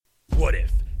What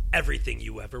if everything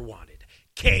you ever wanted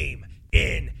came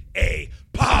in a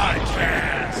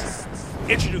podcast?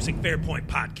 Introducing Fairpoint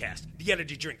Podcast, the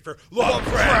energy drink for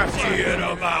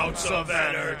Lovecraftian amounts of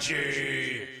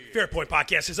energy. Fairpoint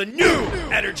Podcast is a new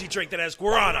energy drink that has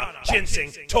guarana,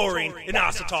 ginseng, taurine,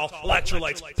 inositol,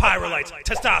 electrolytes, pyrolytes,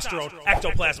 testosterone,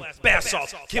 ectoplasm, bath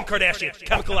salts, Kim Kardashian,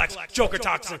 Chemical X, Joker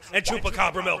Toxin, and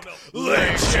Chupacabra milk.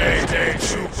 Leche de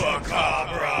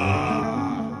Chupacabra.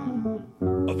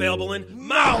 Available in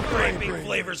mouth-raping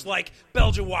flavors like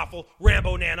Belgian Waffle,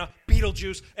 Rambo Nana,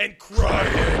 Beetlejuice, and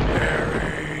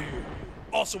Cranberry.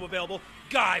 Also available,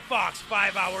 Guy Fawkes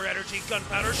 5-Hour Energy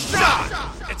Gunpowder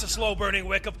Shot! It's a slow-burning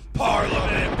wick of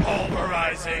Parliament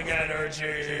pulverizing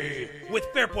energy. With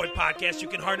Fairpoint Podcast, you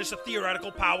can harness the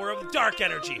theoretical power of dark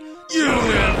energy.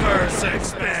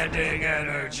 Universe-expanding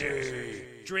energy.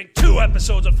 Drink 2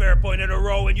 episodes of Fairpoint in a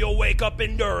row and you'll wake up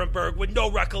in Nuremberg with no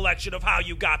recollection of how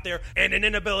you got there and an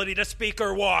inability to speak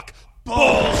or walk.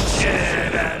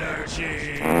 Bullshit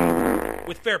energy.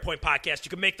 With Fairpoint Podcast, you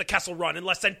can make the Kessel Run in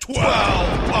less than 12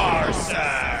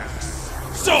 parsecs.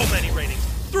 So many ratings.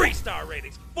 3-star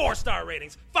ratings, 4-star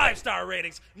ratings, 5-star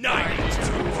ratings, 90 to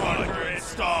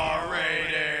 100-star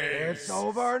ratings. It's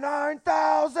over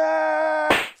 9,000!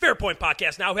 Fairpoint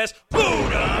Podcast now has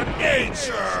Buddha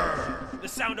Nature. The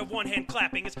sound of one hand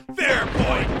clapping is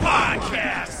Fairpoint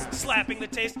Podcast. Slapping the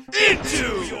taste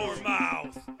into your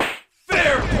mouth.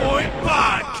 Fairpoint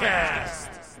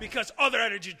Podcast. Because other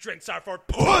energy drinks are for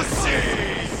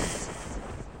pussies.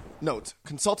 Note,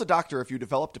 consult a doctor if you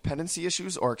develop dependency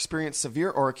issues or experience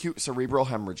severe or acute cerebral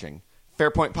hemorrhaging.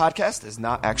 Fairpoint Podcast is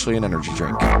not actually an energy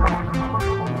drink.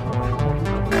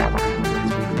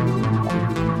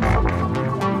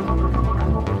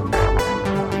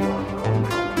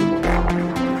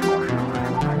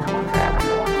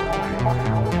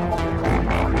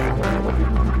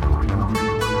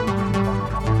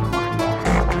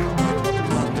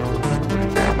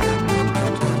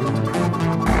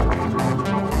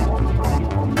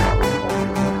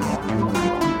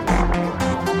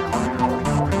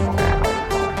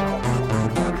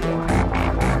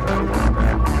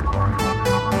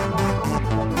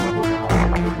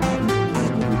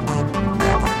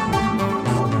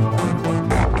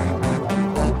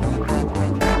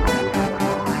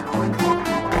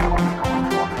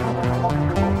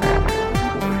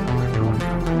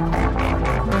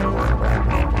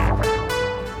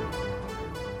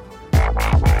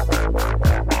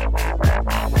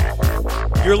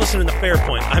 You're listening to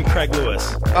Fairpoint. I'm Craig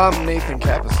Lewis. I'm Nathan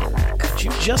Capisser. Could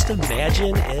you just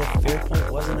imagine if Fairpoint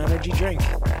was an energy drink?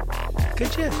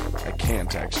 Could you? I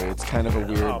can't, actually. It's kind of a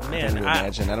weird thing to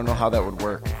imagine. I don't know how that would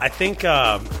work. I think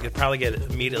you'd probably get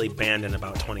immediately banned in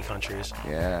about 20 countries.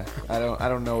 Yeah. I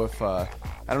don't know if our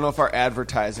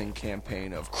advertising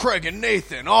campaign of Craig and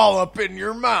Nathan all up in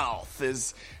your mouth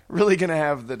is really going to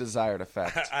have the desired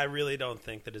effect. I really don't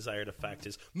think the desired effect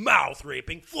is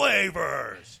mouth-raping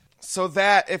flavors. So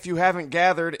that, if you haven't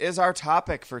gathered, is our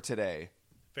topic for today.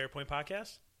 Fairpoint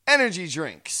Podcast? Energy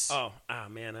drinks. Oh,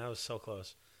 man, I was so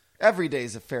close. Every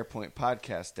day's a Fairpoint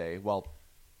Podcast day. Well,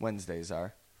 Wednesdays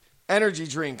are. Energy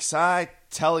drinks. I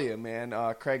tell you, man.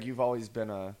 Craig, you've always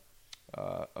been a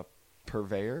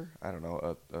purveyor. I don't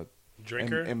know, a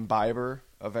drinker, imbiber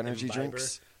of energy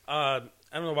drinks. I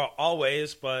don't know about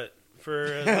always, but for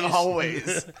at least...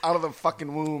 always out of the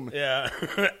fucking womb. Yeah,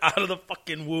 out of the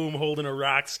fucking womb, holding a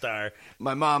rock star.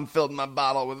 My mom filled my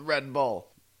bottle with Red Bull.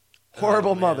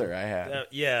 Horrible mother I had.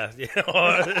 Yeah.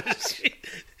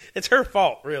 It's her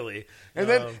fault, really.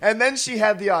 And then she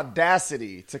had the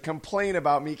audacity to complain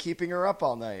about me keeping her up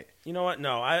all night. You know what?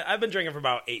 No, I've been drinking for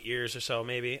about 8 years or so,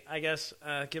 maybe. I guess,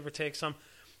 give or take some.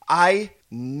 I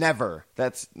never,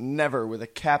 that's never with a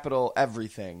capital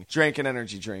everything, drank an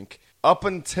energy drink up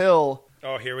until...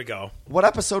 Oh, here we go. What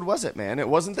episode was it, man? It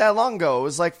wasn't that long ago. It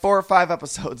was like 4 or 5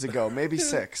 episodes ago, maybe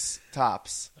 6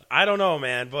 tops. I don't know,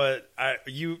 man, but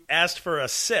you asked for a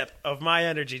sip of my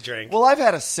energy drink. Well, I've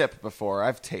had a sip before.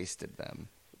 I've tasted them.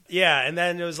 Yeah, and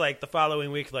then it was like the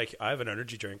following week, like, I have an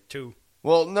energy drink, too.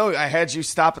 Well, no, I had you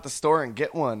stop at the store and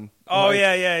get one. Oh, like,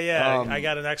 yeah. I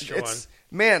got an extra one.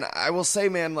 Man, I will say,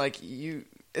 man, like,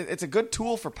 it's a good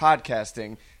tool for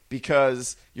podcasting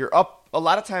because you're up. A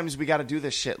lot of times we got to do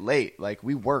this shit late. Like,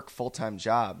 we work full-time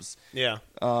jobs. Yeah.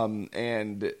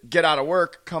 And get out of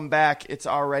work, come back, it's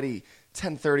already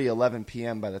 10:30, 11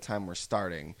 p.m. by the time we're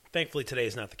starting. Thankfully, today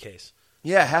is not the case.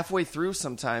 Yeah, halfway through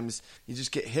sometimes you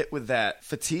just get hit with that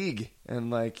fatigue and,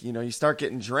 like, you know, you start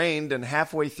getting drained, and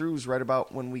halfway through is right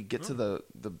about when we get to the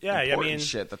important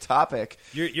shit, the topic.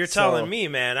 You're telling me,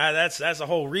 man, that's the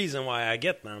whole reason why I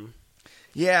get them.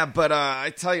 Yeah, but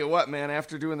I tell you what, man.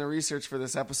 After doing the research for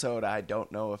this episode, I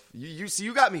don't know if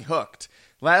you got me hooked.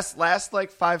 Last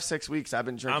like 5-6 weeks, I've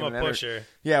been drinking. I'm a pusher.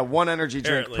 Yeah, one energy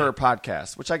drink Apparently. per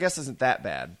podcast, which I guess isn't that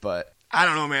bad. But I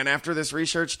don't know, man. After this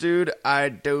research, dude, I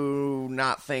do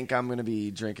not think I'm gonna be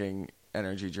drinking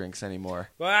energy drinks anymore.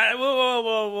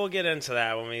 Well, we'll get into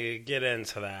that when we get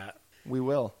into that. We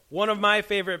will. One of my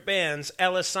favorite bands,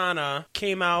 Elisana,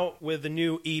 came out with a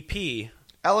new EP.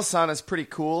 Elisana's pretty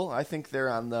cool. I think they're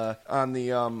on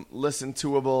the listen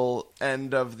toable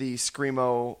end of the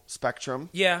screamo spectrum.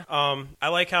 Yeah, I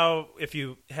like how if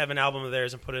you have an album of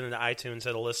theirs and put it into iTunes,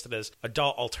 it'll list it as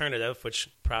adult alternative, which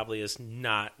probably is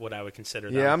not what I would consider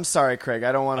them. Yeah, I'm sorry, Craig.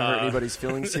 I don't want to hurt anybody's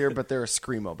feelings here, but they're a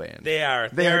screamo band. They are.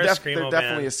 They're a definitely screamo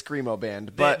band. a screamo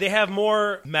band. But They have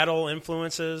more metal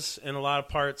influences in a lot of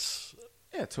parts.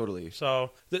 yeah, totally.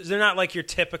 So they're not like your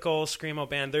typical screamo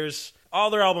band. All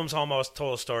their albums almost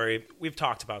told a story. We've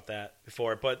talked about that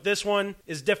before. But this one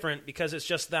is different because it's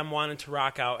just them wanting to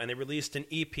rock out, and they released an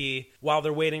EP while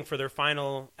they're waiting for their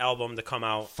final album to come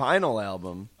out. Final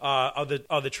album? Of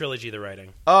the trilogy they're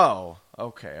writing. Oh,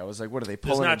 okay. I was like, what are they It's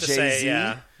pulling a not to Jay-Z? say,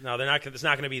 yeah. No, they're not. It's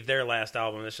not going to be their last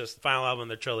album. It's just the final album of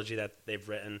their trilogy that they've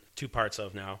written 2 parts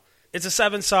of now. It's a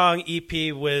 7-song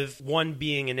EP with one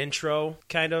being an intro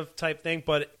kind of type thing,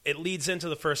 but it leads into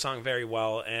the first song very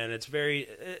well, and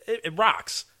it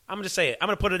rocks. I'm going to say it. I'm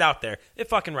going to put it out there. It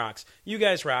fucking rocks. You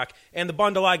guys rock. And the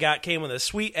bundle I got came with a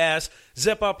sweet-ass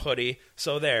zip-up hoodie.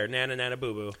 So there, nana nana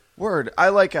boo-boo. Word. I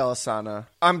like Elisana.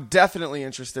 I'm definitely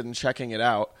interested in checking it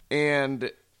out. And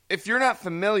if you're not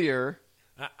familiar...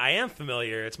 I am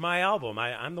familiar. It's my album.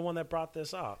 I'm the one that brought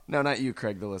this up. No, not you,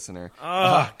 Craig, the listener.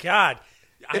 Oh, God.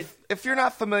 If you're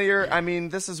not familiar, I mean,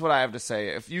 this is what I have to say.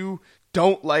 If you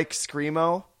don't like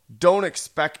screamo, don't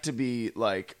expect to be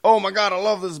like, oh my God, I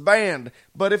love this band.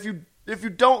 But if you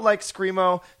don't like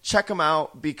screamo, check them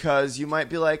out because you might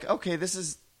be like, okay,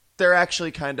 they're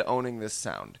actually kind of owning this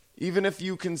sound. Even if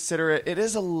you consider it,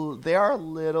 they are a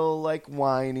little like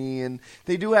whiny, and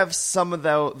they do have some of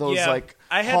those like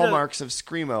hallmarks of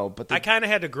screamo. But I kind of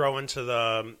had to grow into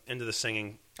the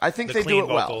singing. I think the they clean do it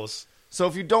vocals. well. So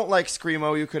if you don't like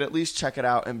screamo, you could at least check it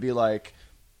out and be like,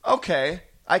 okay,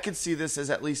 I could see this as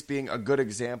at least being a good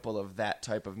example of that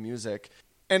type of music.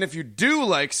 And if you do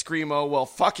like screamo, well,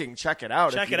 fucking check it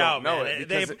out. Check if you it don't out, know man. it,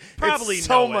 They because probably it's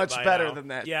so know it much by better now. than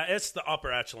that. Yeah, it's the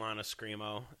upper echelon of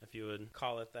screamo, if you would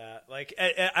call it that. Like,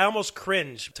 I almost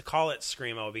cringe to call it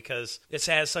screamo because it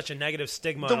has such a negative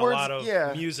stigma in a lot of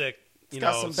music, It's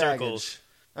got some baggage. circles.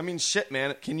 I mean, shit,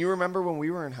 man. Can you remember when we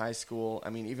were in high school? I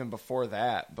mean, even before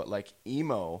that, but like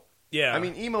emo. Yeah. I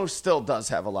mean, emo still does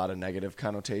have a lot of negative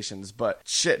connotations, but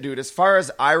shit, dude, as far as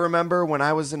I remember when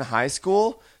I was in high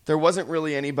school, there wasn't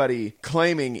really anybody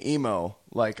claiming emo,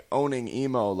 like owning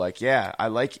emo, like, yeah, I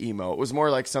like emo. It was more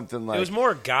like something like... It was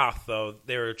more goth, though,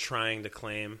 they were trying to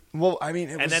claim. Well, I mean,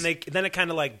 then it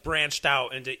kind of like branched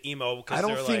out into emo. I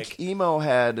don't think emo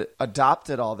had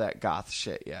adopted all that goth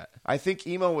shit yet. I think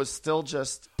emo was still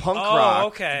just punk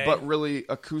rock, but really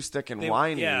acoustic and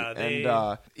whiny. Yeah,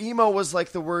 and emo was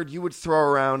like the word you would throw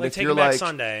around like if you're Back like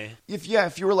Sunday. If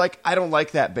you were like, I don't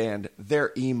like that band,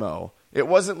 they're emo. It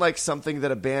wasn't like something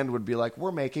that a band would be like,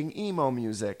 we're making emo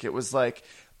music. It was like,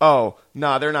 oh,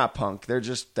 nah, they're not punk. They're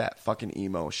just that fucking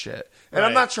emo shit. And Right.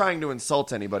 I'm not trying to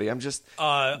insult anybody. I'm just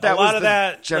a that lot was of the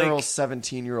that, general like-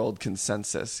 17-year-old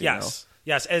consensus. You know?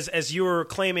 Yes. As you were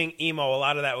claiming emo, a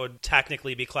lot of that would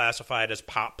technically be classified as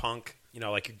pop punk. You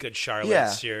know, like your Good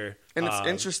Charlotte's, your and it's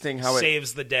interesting how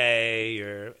Saves the Day,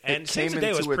 and it Saves came the Day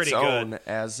was into pretty its own good.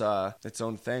 as its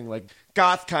own thing. Like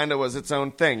goth kind of was its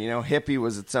own thing, you know. Hippie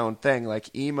was its own thing.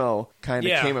 Like emo kind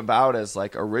of came about as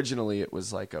like originally it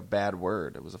was like a bad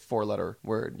word. It was a 4-letter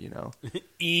word, you know.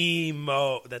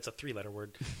 Emo, that's a 3-letter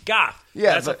word. Goth,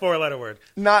 Yeah, that's a but 4-letter word.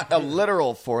 Not a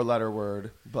literal 4-letter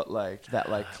word, but like that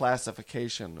like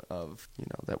classification of, you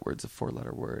know, that word's a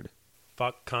 4-letter word.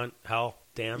 Fuck, cunt, hell,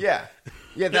 damn. Yeah,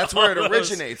 that's where it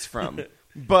originates from.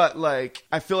 But, like,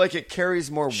 I feel like it carries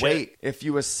more weight if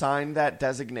you assign that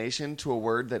designation to a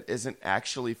word that isn't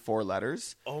actually 4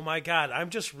 letters. Oh, my God. I'm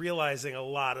just realizing a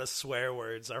lot of swear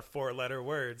words are 4-letter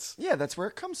words. Yeah, that's where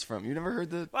it comes from. You never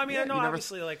heard the... Well, I mean, yeah, I know, you never...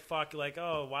 obviously, like, fuck, like,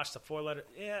 oh, watch the 4-letter...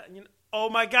 Yeah, you know, oh,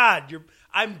 my God.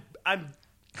 I'm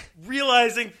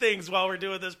realizing things while we're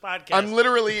doing this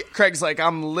podcast. Craig's like,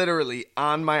 I'm literally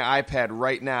on my iPad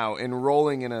right now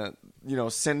enrolling in a, you know,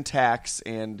 syntax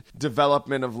and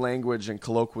development of language and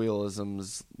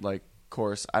colloquialisms, like,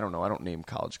 course. I don't know. I don't name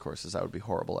college courses. I would be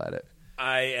horrible at it.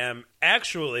 I am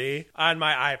actually on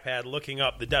my iPad looking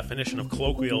up the definition of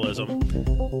colloquialism.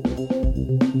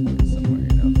 Somewhere,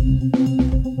 you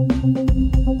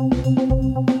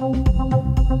know.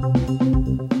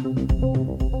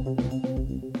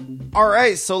 All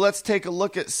right, so let's take a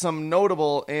look at some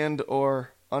notable and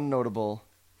or unnotable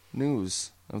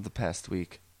news of the past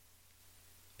week.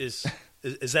 Is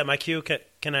that my cue?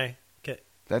 Can I?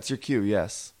 That's your cue,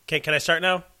 yes. Can I start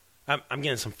now? I'm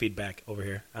getting some feedback over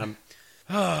here.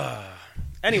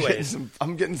 Anyways,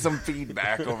 I'm getting some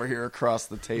feedback over here across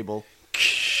the table.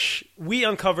 we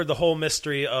uncovered the whole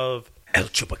mystery of El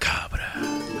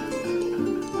Chupacabra.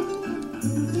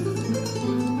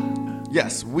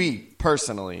 Yes, we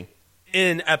personally.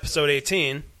 In episode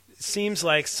 18, it seems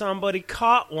like somebody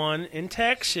caught one in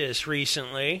Texas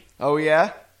recently. Oh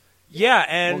yeah? Yeah,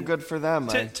 and Well, good for them.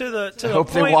 to I the hope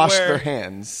point they washed where, their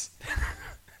hands.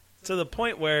 to the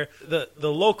point where the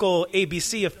local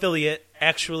ABC affiliate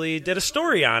actually did a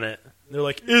story on it. They're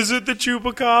like, "Is it the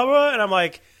Chupacabra?" And I'm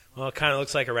like, "Well, it kind of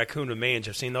looks like a raccoon with mange.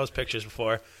 I've seen those pictures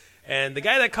before." And the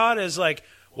guy that caught it is like,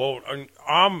 "Well,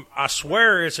 I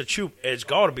swear it's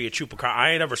got to be a Chupacabra.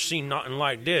 I ain't ever seen nothing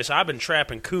like this. I've been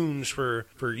trapping coons for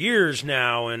years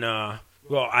now, and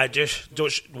well, I just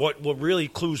what really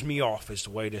clues me off is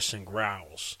the way this thing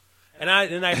growls." And I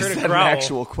heard Is it that growl. an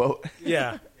actual quote?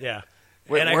 Yeah.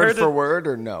 Wait, And I word heard for that- word,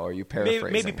 or no? Are you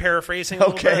paraphrasing? Maybe paraphrasing a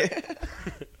little Okay.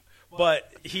 bit.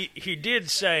 But he did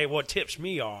say what tips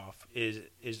me off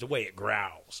is the way it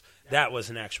growls. That was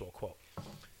an actual quote.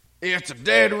 It's a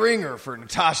dead ringer for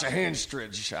Natasha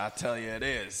Henstridge, I tell you it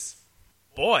is.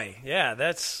 Boy, yeah,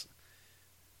 that's...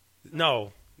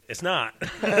 No, it's not.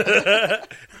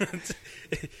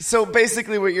 So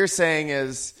basically what you're saying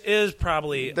is Is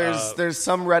probably... there's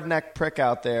some redneck prick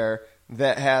out there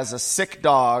that has a sick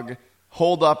dog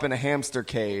holed up in a hamster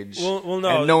cage, Well,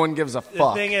 no, and no one gives a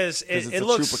fuck. thing is, 'cause it's it a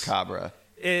looks- chupacabra.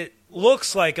 It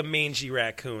looks like a mangy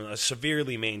raccoon, a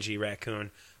severely mangy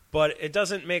raccoon, but it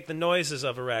doesn't make the noises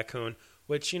of a raccoon,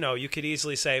 which, you could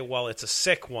easily say, well, it's a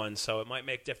sick one, so it might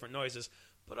make different noises.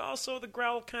 But also the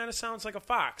growl kind of sounds like a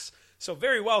fox, so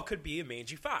very well could be a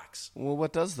mangy fox. Well,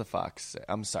 what does the fox say?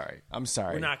 I'm sorry.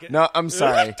 We're not getting... No, I'm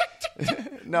sorry.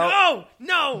 No,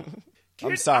 No! I'm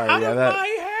Get sorry. out Yeah, of my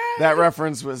head! that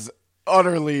reference was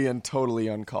utterly and totally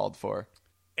uncalled for.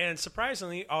 And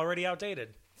surprisingly, already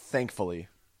outdated. Thankfully,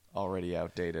 already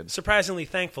outdated. Surprisingly,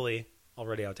 thankfully,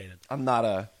 already outdated. I'm not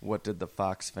a What Did the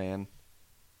Fox fan.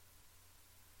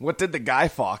 What did the Guy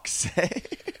Fawkes say?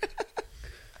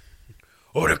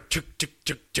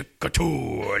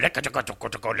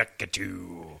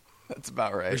 That's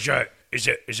about right. Is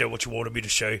that what you wanted me to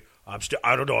say?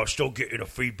 I don't know. I'm still getting a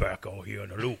feedback out here in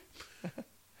the loop.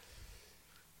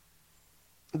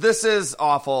 This is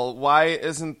awful. Why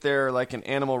isn't there like an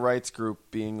animal rights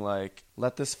group being like,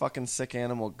 let this fucking sick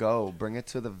animal go. Bring it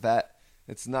to the vet.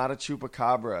 It's not a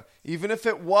chupacabra. Even if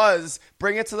it was,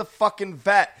 bring it to the fucking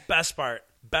vet. Best part.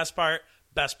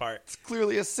 It's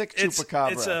clearly a sick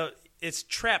chupacabra. It's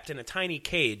trapped in a tiny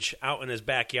cage out in his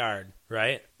backyard,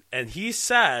 right? And he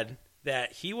said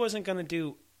that he wasn't going to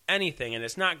do anything, and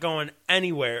it's not going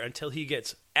anywhere until he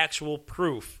gets actual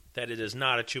proof that it is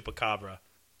not a chupacabra.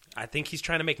 I think he's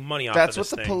trying to make money off That's of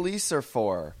this what the thing. police are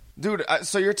for. Dude,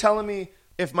 so you're telling me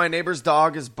if my neighbor's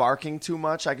dog is barking too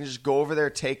much, I can just go over there,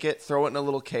 take it, throw it in a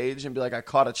little cage, and be like, I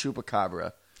caught a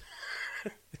chupacabra.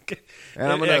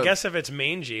 And I guess if it's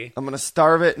mangy. I'm going to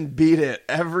starve it and beat it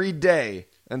every day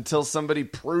until somebody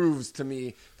proves to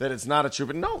me that it's not a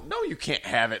chupacabra. No, you can't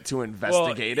have it to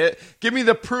investigate it. Give me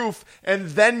the proof, and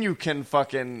then you can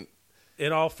fucking...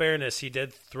 In all fairness, he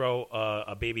did throw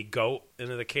a baby goat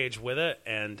into the cage with it,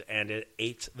 and it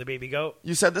ate the baby goat.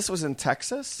 You said this was in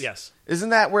Texas? Yes. Isn't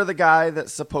that where the guy that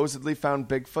supposedly found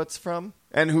Bigfoot's from?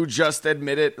 And who just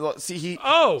admitted... Well, see, he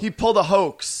pulled a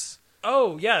hoax.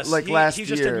 Oh, yes. Like last he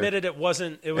just year. admitted it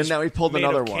wasn't... It was And now he pulled made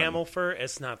another of one. camel fur.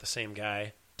 It's not the same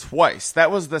guy. Twice.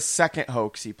 That was the second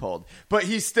hoax he pulled. But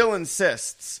he still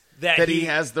insists that he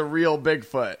has the real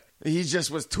Bigfoot. He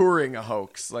just was touring a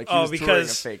hoax. Like he was touring a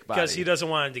fake body. Because he doesn't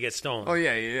want it to get stolen. Oh,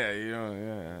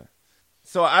 yeah.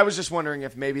 So I was just wondering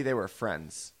if maybe they were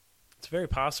friends. It's very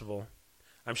possible.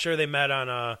 I'm sure they met on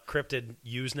a cryptid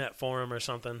Usenet forum or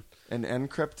something. An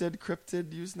encrypted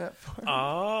cryptid Usenet forum?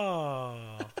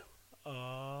 Oh.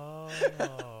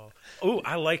 Ooh,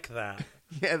 I like that.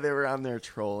 Yeah, they were on there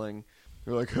trolling.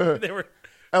 They were like, huh, They were...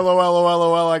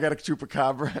 LOL, I got a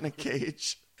chupacabra in a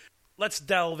cage. Let's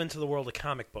delve into the world of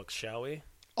comic books, shall we?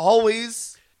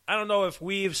 Always. I don't know if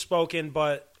we've spoken,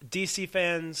 but DC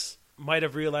fans might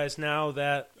have realized now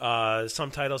that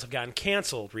some titles have gotten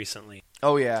canceled recently.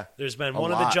 Oh, yeah. There's been A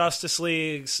one of the lot. Justice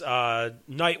Leagues,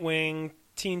 Nightwing,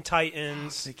 Teen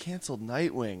Titans. They canceled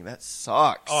Nightwing. That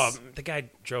sucks. Oh, the guy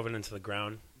drove it into the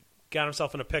ground, got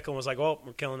himself in a pickle, and was like, "Well,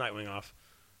 we're killing Nightwing off."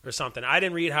 or something. I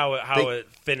didn't read how it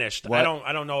finished. What?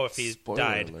 I don't know if he Spoiler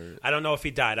died. alert. I don't know if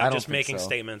he died. I I'm don't just think making so.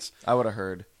 statements. I would have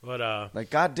heard. But Like,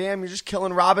 goddamn, you're just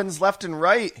killing Robins left and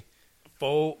right.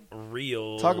 for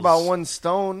real. Talk about one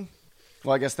stone.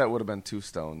 Well, I guess that would have been 2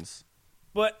 stones.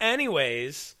 But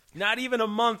anyways, not even a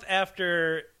month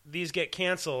after these get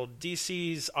canceled,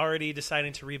 DC's already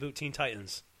deciding to reboot Teen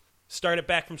Titans. Start it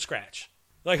back from scratch.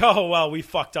 Like, oh, well, we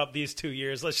fucked up these 2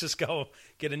 years. Let's just go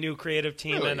get a new creative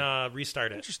team Really? and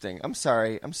restart it. Interesting. I'm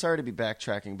sorry to be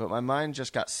backtracking, but my mind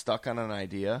just got stuck on an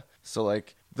idea. So,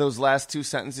 like, those last 2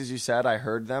 sentences you said, I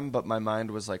heard them, but my mind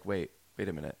was like, wait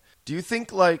a minute. Do you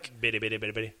think, like, Bitty, bitty,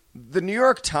 bitty, bitty. the New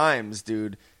York Times,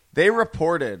 dude, they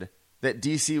reported that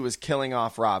DC was killing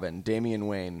off Robin, Damian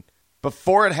Wayne,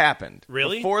 before it happened.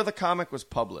 Really? Before the comic was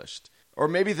published. Or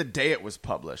maybe the day it was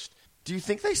published. Do you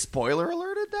think they spoiler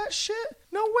alerted that shit?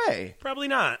 No way. Probably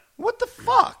not. What the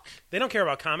fuck? They don't care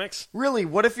about comics. Really,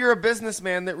 what if you're a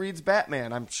businessman that reads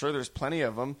Batman? I'm sure there's plenty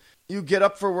of them. You get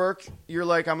up for work, you're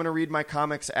like, I'm going to read my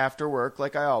comics after work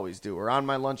like I always do, or on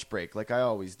my lunch break like I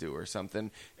always do, or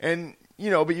something. And,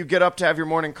 but you get up to have your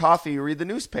morning coffee, you read the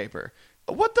newspaper.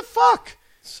 What the fuck?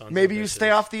 Sons Maybe of you bitches. stay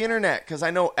off the internet, because I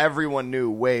know everyone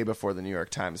knew way before the New York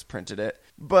Times printed it.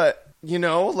 But,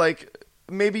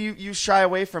 maybe you shy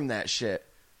away from that shit.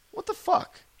 What the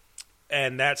fuck?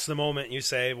 And that's the moment you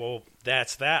say, well,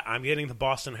 that's that. I'm getting the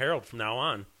Boston Herald from now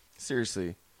on.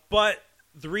 Seriously. But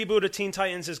the reboot of Teen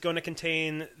Titans is going to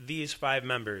contain these 5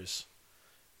 members.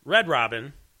 Red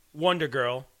Robin, Wonder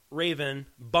Girl, Raven,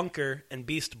 Bunker, and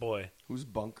Beast Boy. Who's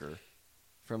Bunker?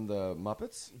 From the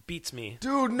Muppets? Beats me.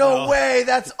 Dude, no way!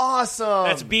 That's awesome!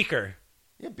 That's Beaker.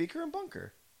 Yeah, Beaker and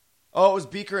Bunker. Oh, it was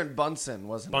Beaker and Bunsen,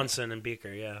 wasn't it? Bunsen and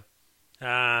Beaker, yeah.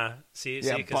 See,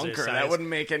 Yeah, 'cause their Bunker. size. That wouldn't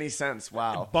make any sense.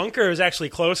 Wow. Bunker is actually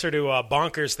closer to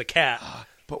Bonkers the cat.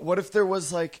 But what if there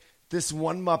was, like, this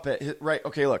one Muppet? Right,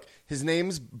 okay, look. His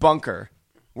name's Bunker.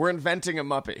 We're inventing a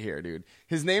Muppet here, dude.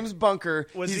 His name's Bunker.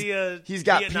 Was he a He's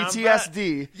got Vietnam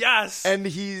PTSD. vet? Yes. And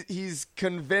he's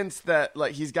convinced that,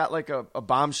 like, he's got, like, a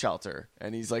bomb shelter.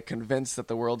 And he's, like, convinced that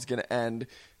the world's going to end.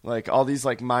 Like, all these,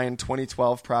 like, Mayan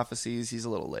 2012 prophecies. He's a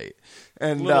little late.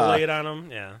 And, A little late on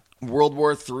him, yeah. World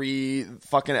War III,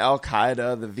 fucking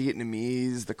Al-Qaeda, the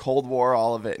Vietnamese, the Cold War,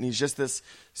 all of it. And he's just this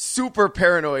super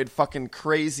paranoid, fucking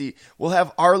crazy. We'll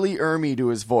have Arlie Ermy do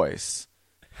his voice.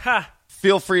 Ha!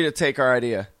 Feel free to take our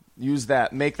idea. Use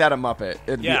that. Make that a Muppet.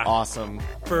 It'd Yeah. be awesome.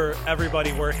 For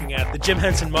everybody working at the Jim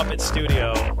Henson Muppet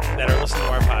Studio that are listening to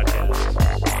our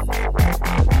podcast.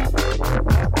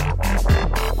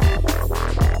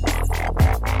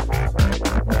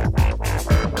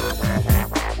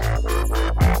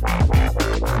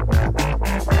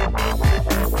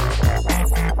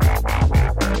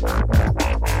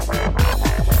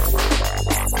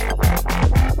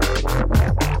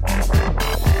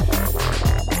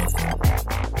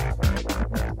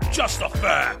 Just the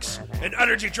facts. An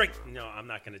energy drink. No, I'm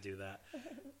not going to do that.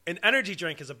 An energy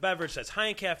drink is a beverage that's high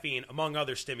in caffeine, among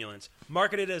other stimulants.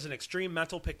 Marketed as an extreme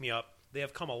mental pick-me-up, they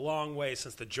have come a long way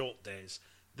since the Jolt days.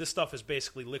 This stuff is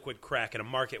basically liquid crack in a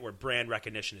market where brand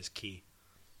recognition is key.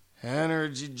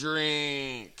 Energy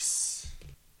drinks.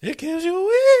 It gives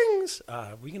you wings.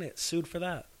 Are we going to get sued for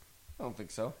that? I don't think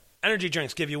so. Energy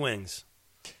drinks give you wings.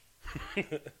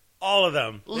 All of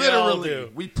them. They all Literally.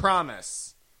 do. We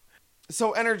promise.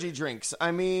 So energy drinks.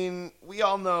 I mean, we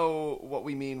all know what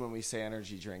we mean when we say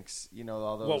energy drinks.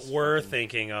 All those. What we're fucking-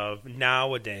 thinking of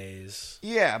nowadays.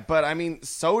 Yeah, but I mean,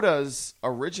 sodas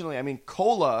originally.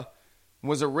 Cola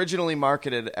was originally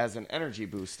marketed as an energy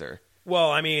booster.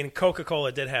 Well, I mean,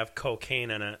 Coca-Cola did have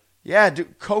cocaine in it. Yeah,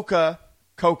 dude,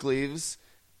 Coke leaves.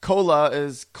 Cola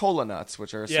is cola nuts,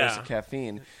 which are a source Yeah. of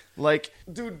caffeine. Like,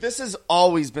 dude, this has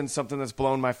always been something that's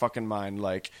blown my fucking mind.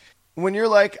 Like, when you're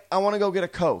like, I want to go get a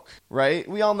Coke, right?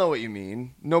 We all know what you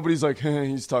mean. Nobody's like,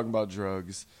 he's talking about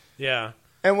drugs. Yeah.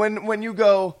 And when you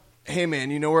go, hey, man,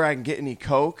 you know where I can get any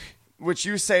Coke? Which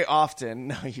you say often.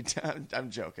 No, I'm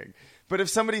joking. But if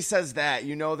somebody says that,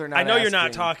 they're not I know you're not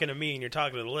asking- talking to me and you're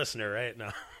talking to the listener, right?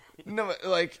 No. No,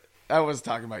 like, I was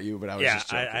talking about you, but I was Yeah, just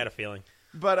joking. I had a feeling.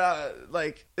 But,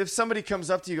 like, if somebody comes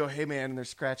up to you, go, hey, man, and they're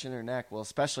scratching their neck, well,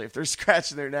 especially if they're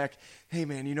scratching their neck, hey,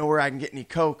 man, you know where I can get any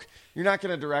Coke? You're not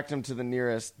going to direct them to the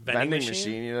nearest vending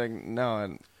machine. You're like,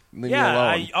 no, leave me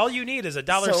alone. All you need is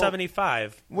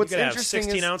 $1.75. What's you could have interesting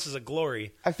 16 is- ounces of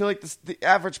glory. I feel like the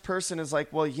average person is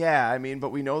like, well, yeah, but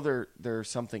we know they're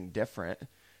something different.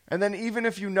 And then even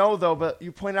if though, but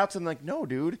you point out to them like, no,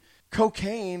 dude,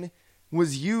 cocaine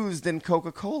was used in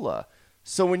Coca-Cola.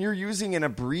 So when you're using an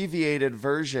abbreviated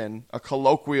version, a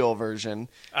colloquial version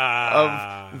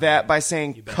of that by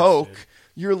saying You Coke, bastard.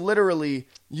 you're literally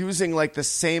using like the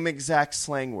same exact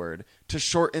slang word to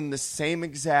shorten the same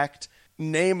exact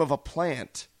name of a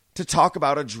plant to talk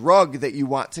about a drug that you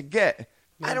want to get.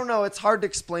 I don't know. It's hard to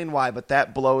explain why, but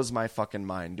that blows my fucking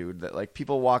mind, dude. That like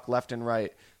people walk left and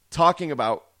right talking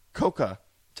about coca.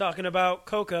 Talking about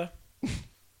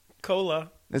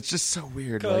Coca-Cola. It's just so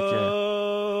weird.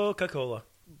 Coca-Cola.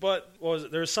 But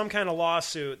there was some kind of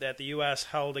lawsuit that the U.S.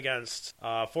 held against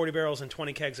 40 barrels and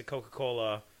 20 kegs of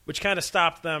Coca-Cola, which kind of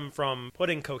stopped them from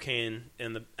putting cocaine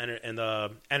in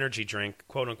the energy drink,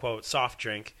 quote unquote, soft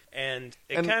drink, and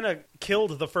it kind of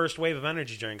killed the first wave of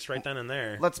energy drinks right then and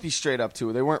there. Let's be straight up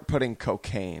too. They weren't putting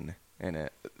cocaine in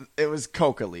it. It was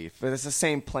coca leaf, but it's the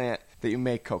same plant that you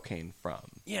make cocaine from.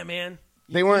 Yeah, man.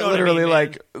 They weren't You know what I literally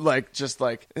mean, like just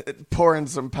like pouring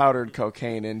some powdered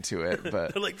cocaine into it,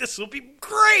 but They're like, this will be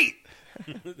great.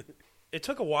 It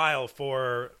took a while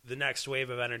for the next wave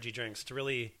of energy drinks to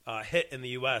really hit in the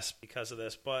U.S. because of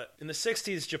this. But in the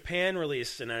 60s, Japan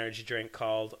released an energy drink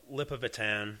called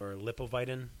Lipovitan or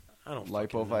Lipovitan. I don't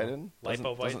fucking know.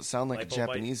 Lipovitan doesn't sound like a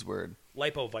Japanese word.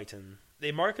 Lipovitan.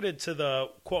 They marketed to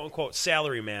the quote-unquote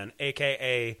salaryman,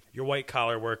 a.k.a. your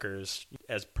white-collar workers,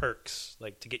 as perks,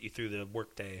 like to get you through the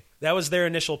workday. That was their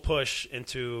initial push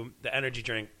into the energy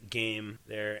drink game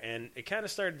there, and it kind of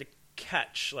started to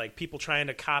catch, like people trying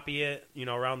to copy it,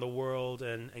 around the world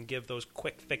and give those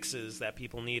quick fixes that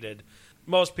people needed.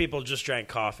 Most people just drank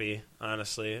coffee,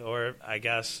 honestly, or I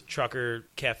guess trucker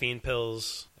caffeine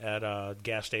pills at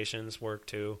gas stations work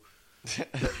too.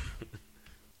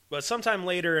 But sometime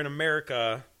later in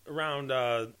America, around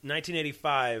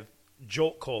 1985,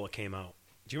 Jolt Cola came out.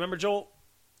 Do you remember Jolt?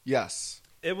 Yes.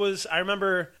 I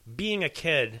remember being a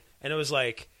kid, and it was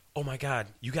like, oh my God,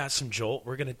 you got some Jolt?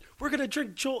 We're gonna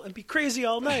drink Jolt and be crazy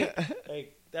all night.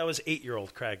 Like, that was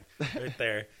 8-year-old Craig right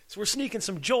there. So we're sneaking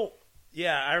some Jolt.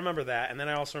 Yeah, I remember that, and then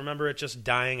I also remember it just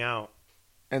dying out.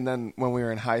 And then when we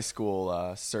were in high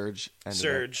school, Surge.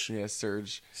 Surge. Yeah,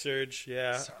 Surge. Surge,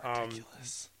 yeah. So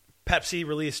ridiculous. Pepsi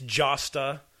released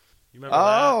Josta. You remember that?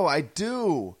 I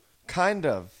do. Kind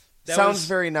of. Sounds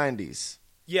very 90s.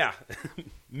 Yeah.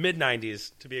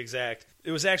 Mid-90s, to be exact.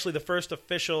 It was actually the first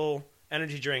official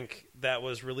energy drink that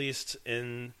was released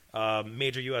in a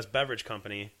major U.S. beverage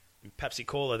company. Pepsi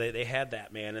Cola, they had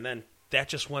that, man. And then that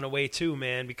just went away too,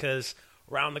 man, because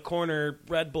around the corner,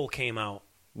 Red Bull came out.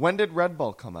 When did Red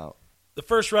Bull come out? The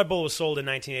first Red Bull was sold in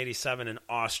 1987 in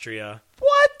Austria.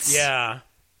 What? Yeah.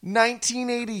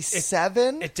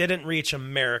 1987? It didn't reach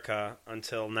America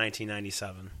until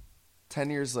 1997. 10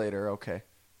 years later, okay.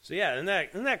 So yeah,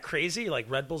 isn't that crazy? Like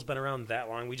Red Bull's been around that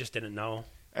long, we just didn't know.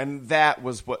 And that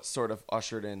was what sort of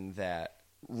ushered in that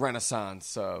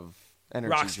renaissance of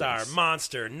energy Rockstar, drinks.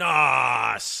 Monster,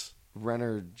 NOS.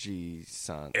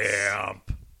 Renergy-sance.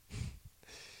 Amp.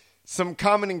 Some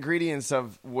common ingredients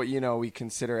of what we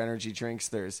consider energy drinks.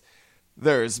 There's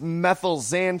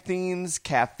methylxanthines,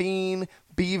 caffeine,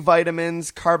 B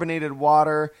vitamins, carbonated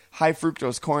water, high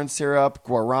fructose corn syrup,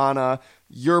 guarana,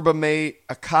 yerba mate,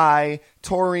 acai,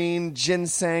 taurine,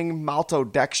 ginseng,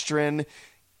 maltodextrin,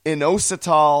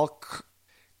 inositol,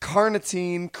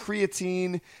 carnitine,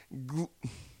 creatine,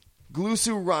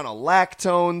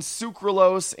 glucuronolactone,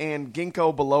 sucralose, and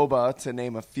ginkgo biloba, to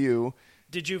name a few.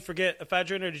 Did you forget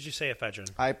ephedrine, or did you say ephedrine?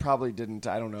 I probably didn't.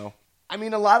 I don't know. I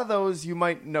mean, a lot of those you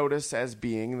might notice as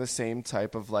being the same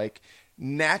type of, like,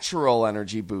 natural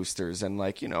energy boosters and,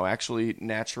 like, actually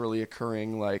naturally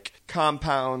occurring, like,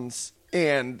 compounds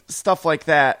and stuff like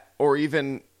that, or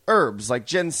even herbs like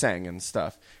ginseng and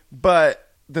stuff. But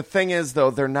the thing is,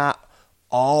 though, they're not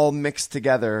all mixed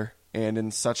together and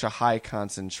in such a high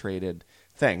concentrated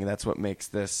thing. That's what makes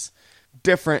this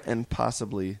different and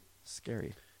possibly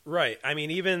scary. Right. I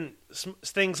mean, even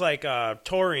things like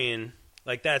taurine,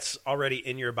 like that's already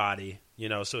in your body,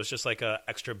 so it's just like a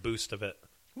extra boost of it.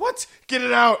 What? Get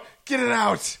it out! Get it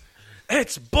out!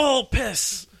 It's bull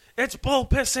piss! It's bull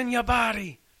piss in your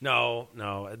body! No,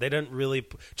 they didn't really...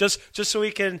 Just so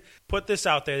we can put this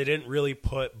out there, they didn't really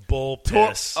put bull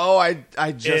piss I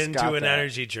just into got an that.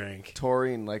 energy drink.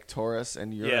 Taurine, like Taurus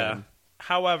and urine. Yeah.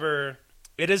 However,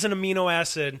 it is an amino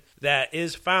acid that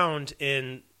is found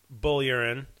in bull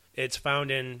urine. It's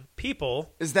found in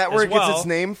people. Is that where it gets its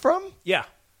name from? Yeah.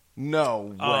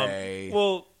 No way.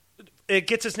 Well, it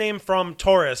gets its name from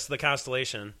Taurus, the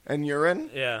constellation. And urine?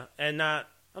 Yeah. And not...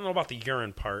 I don't know about the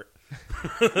urine part.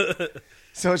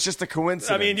 So it's just a coincidence.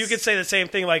 I mean, you could say the same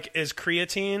thing, like, is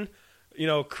creatine,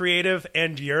 creative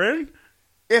and urine?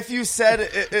 If you said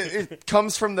it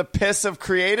comes from the piss of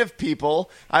creative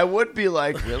people, I would be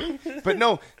like, really? But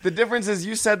no, the difference is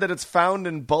you said that it's found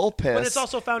in bull piss. But it's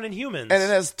also found in humans. And it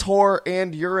has tor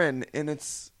and urine in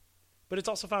its but it's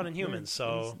also found in humans.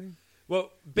 So,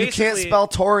 well, You basically, can't spell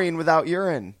taurine without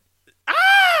urine.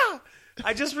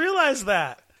 I just realized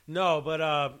that. No,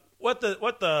 but what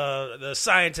the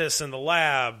scientists in the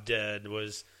lab did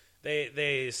was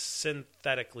they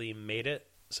synthetically made it,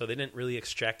 so they didn't really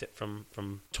extract it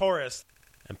from Taurus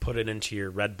and put it into your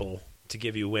Red Bull to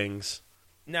give you wings.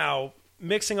 Now,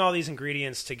 mixing all these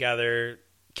ingredients together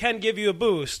can give you a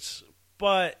boost,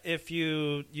 but if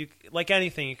you like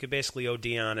anything, you could basically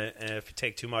OD on it, and if you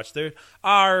take too much, there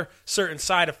are certain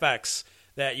side effects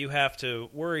that you have to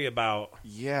worry about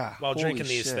while holy drinking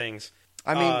these shit. things.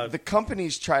 I mean, the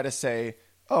companies try to say,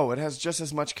 oh, it has just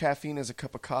as much caffeine as a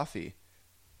cup of coffee.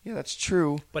 Yeah, that's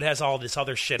true. But it has all this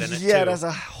other shit in it, Yeah, too. it has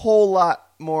a whole lot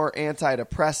more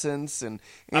antidepressants and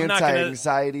I'm not gonna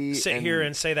anti-anxiety. sit here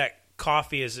and say that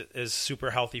coffee is super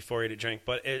healthy for you to drink,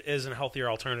 but it is a healthier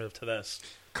alternative to this.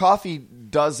 Coffee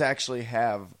does actually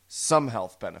have some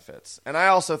health benefits. And I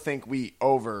also think we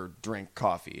over-drink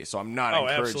coffee, so I'm not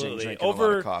encouraging absolutely. drinking a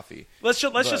lot of coffee. Let's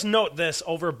just note this: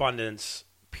 overabundance,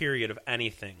 period, of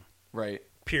anything. Right.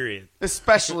 Period.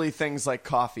 Especially things like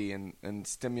coffee and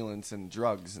stimulants and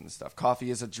drugs and stuff. Coffee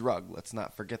is a drug. Let's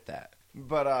not forget that.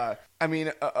 But, I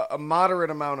mean, a moderate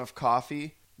amount of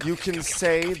coffee, you can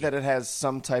say that it has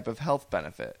some type of health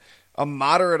benefit. A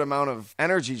moderate amount of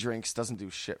energy drinks doesn't do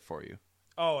shit for you.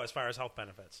 Oh, as far as health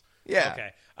benefits. Yeah. Okay.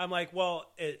 I'm like, well,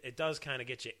 it does kind of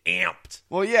get you amped.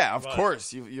 Well, yeah, of But-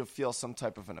 course. You'll feel some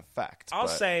type of an effect. I'll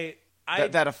but say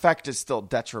that effect is still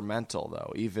detrimental,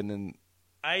 though, even in...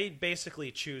 I basically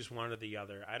choose one or the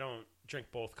other. I don't drink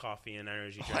both coffee and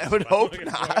energy drinks. I would if I'm hope looking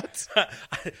not. for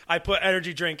it. I put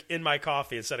energy drink in my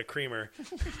coffee instead of creamer.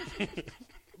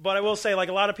 But I will say, like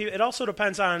a lot of people, it also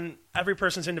depends on every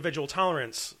person's individual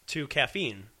tolerance to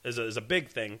caffeine is a big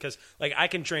thing. Because like I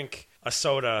can drink a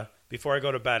soda before I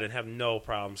go to bed and have no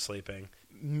problem sleeping.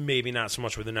 Maybe not so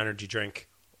much with an energy drink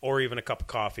or even a cup of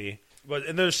coffee. But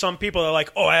and there's some people that are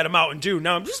like, oh, I had a Mountain Dew.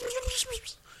 Now I'm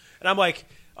and I'm like,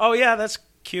 oh yeah, that's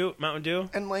cute, Mountain Dew.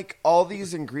 And like all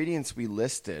these ingredients we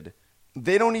listed,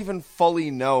 they don't even fully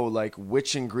know like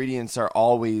which ingredients are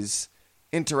always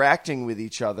interacting with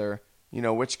each other,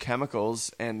 which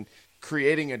chemicals and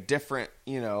creating a different,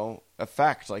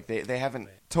 effect. Like they haven't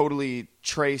totally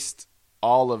traced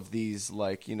all of these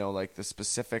like the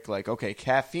specific like okay,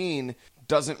 caffeine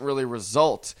doesn't really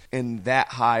result in that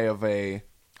high of a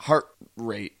heart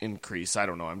rate increase. I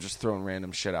don't know. I'm just throwing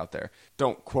random shit out there.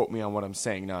 Don't quote me on what I'm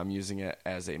saying now. I'm using it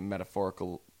as a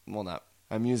metaphorical,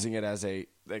 I'm using it as a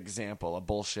example, a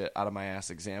bullshit out of my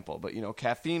ass example. But,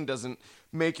 caffeine doesn't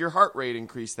make your heart rate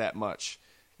increase that much.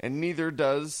 And neither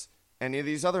does any of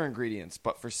these other ingredients.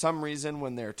 But for some reason,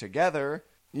 when they're together,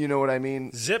 you know what I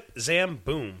mean? Zip, zam,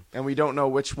 boom. And we don't know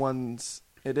which ones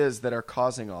it is that are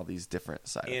causing all these different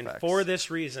side And effects. for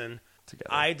this reason,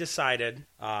 Together. I decided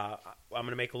I'm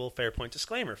going to make a little fair point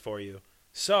disclaimer for you.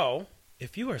 So,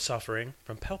 if you are suffering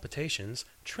from palpitations,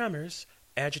 tremors,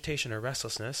 agitation or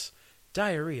restlessness,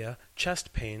 diarrhea,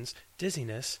 chest pains,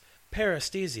 dizziness,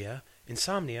 paresthesia,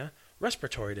 insomnia,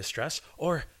 respiratory distress,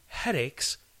 or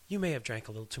headaches, you may have drank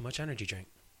a little too much energy drink.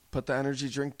 Put the energy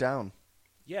drink down.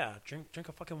 Yeah, drink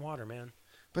a fucking water, man.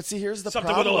 But see, here's the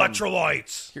Something problem. with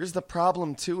electrolytes. Here's the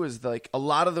problem, too, is like a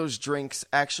lot of those drinks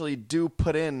actually do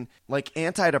put in like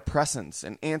antidepressants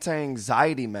and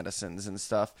anti-anxiety medicines and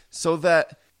stuff so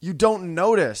that you don't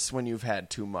notice when you've had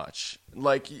too much.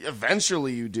 Like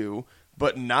eventually you do,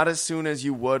 but not as soon as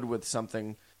you would with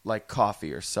something like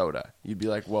coffee or soda. You'd be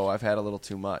like, whoa, I've had a little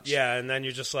too much. Yeah, and then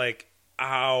you're just like,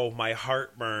 ow, my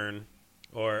heartburn.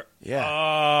 Or, Yeah.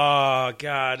 oh,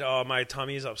 God, oh, my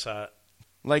tummy's upset.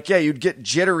 Like, yeah, you'd get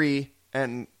jittery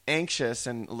and anxious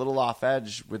and a little off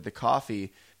edge with the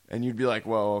coffee, and you'd be like,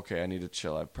 whoa, okay, I need to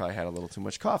chill. I've probably had a little too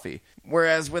much coffee.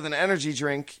 Whereas with an energy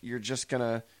drink, you're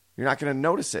not gonna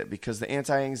notice it because the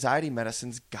anti-anxiety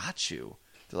medicines got you.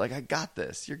 They're like, I got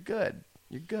this. You're good.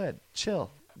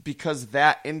 Chill. Because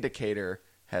that indicator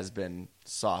has been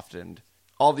softened.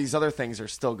 All these other things are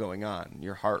still going on.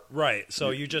 Your heart Right, so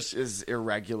you just... is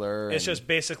irregular. It's just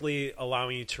basically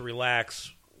allowing you to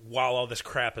relax while all this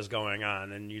crap is going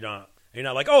on, and you're not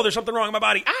like, oh, there's something wrong in my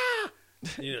body. Ah!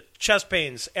 Chest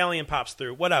pains, alien pops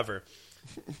through, whatever.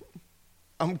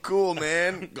 I'm cool,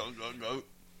 man. Go.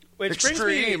 Which Extreme,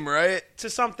 brings me right?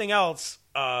 to something else.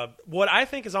 What I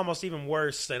think is almost even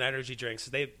worse than energy drinks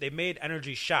is they made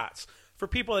energy shots for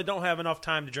people that don't have enough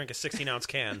time to drink a 16-ounce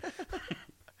can.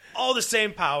 All the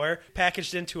same power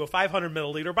packaged into a 500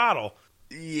 milliliter bottle.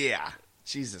 Yeah.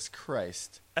 Jesus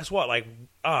Christ. That's what, like,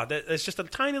 it's just a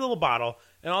tiny little bottle,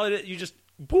 and all you just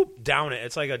boop down it.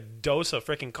 It's like a dose of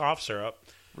freaking cough syrup.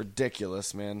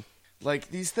 Ridiculous, man. Like,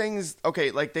 these things,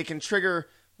 okay, like, they can trigger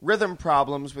rhythm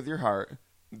problems with your heart.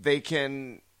 They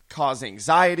can cause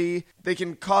anxiety. They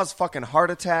can cause fucking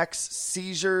heart attacks,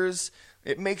 seizures.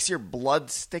 It makes your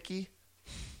blood sticky.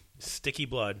 Sticky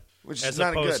blood. Which as is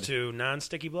not opposed good. to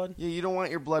non-sticky blood? Yeah, you don't want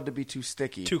your blood to be too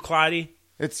sticky. Too clotty?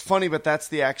 It's funny, but that's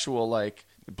the actual, like,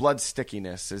 blood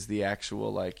stickiness is the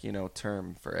actual, like, you know,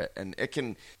 term for it. And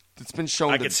it's been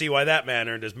shown I to... can see why that man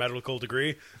earned his medical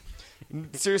degree.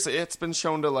 Seriously, it's been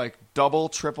shown to, like, double,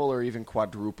 triple, or even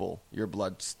quadruple your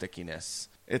blood stickiness.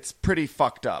 It's pretty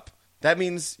fucked up. That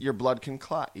means your blood can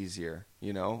clot easier,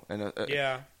 you know? And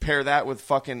Yeah. pair that with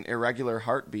fucking irregular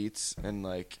heartbeats, and,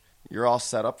 like, you're all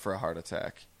set up for a heart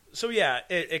attack. So, yeah,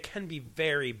 it can be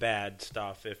very bad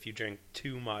stuff if you drink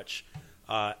too much.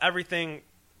 Everything,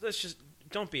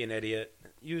 don't be an idiot.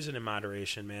 Use it in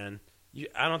moderation, man.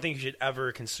 I don't think you should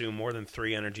ever consume more than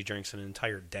 3 energy drinks in an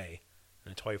entire day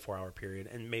in a 24-hour period,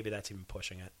 and maybe that's even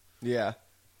pushing it. Yeah.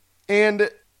 And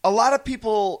a lot of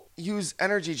people use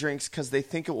energy drinks because they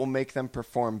think it will make them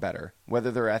perform better,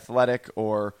 whether they're athletic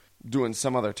or doing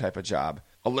some other type of job.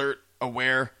 Alert,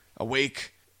 aware,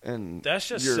 awake, and that's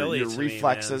just your silly to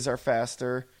reflexes me, are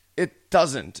faster. It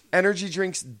doesn't. Energy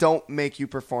drinks don't make you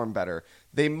perform better.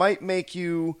 They might make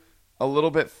you a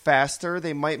little bit faster.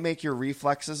 They might make your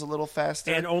reflexes a little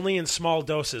faster. And only in small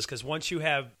doses, because once you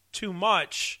have too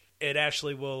much, it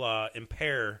actually will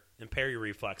impair your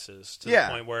reflexes to the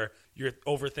point where you're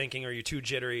overthinking, or you're too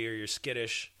jittery, or you're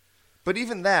skittish. But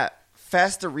even that,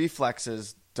 faster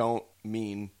reflexes don't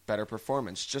mean better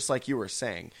performance. Just like you were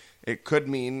saying, it could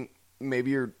mean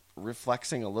maybe you're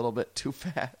reflexing a little bit too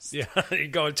fast. Yeah, you're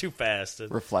going too fast.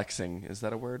 Reflexing, is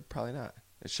that a word? Probably not.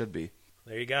 It should be.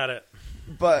 There you got it.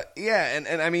 But yeah,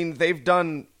 and I mean, they've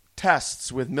done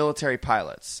tests with military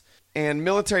pilots, and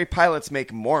military pilots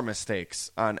make more mistakes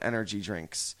on energy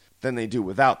drinks than they do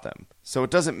without them. So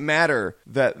it doesn't matter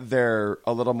that they're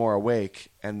a little more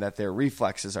awake and that their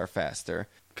reflexes are faster.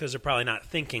 Because they're probably not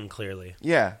thinking clearly.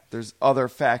 Yeah, there's other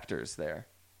factors there.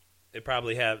 They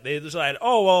probably have. They decide,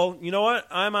 oh, well, you know what?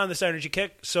 I'm on this energy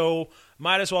kick, so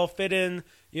might as well fit in,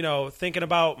 you know, thinking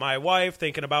about my wife,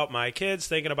 thinking about my kids,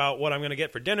 thinking about what I'm going to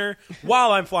get for dinner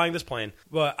while I'm flying this plane.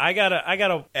 But I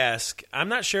gotta ask, I'm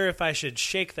not sure if I should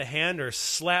shake the hand or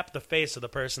slap the face of the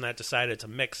person that decided to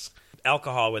mix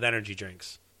alcohol with energy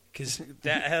drinks. Because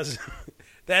that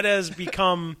has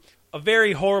become a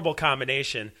very horrible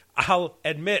combination. I'll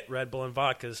admit Red Bull and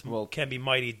vodkas can be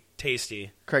mighty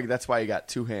tasty. Craig, that's why you got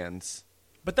 2 hands.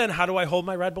 But then how do I hold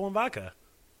my Red Bull and vodka?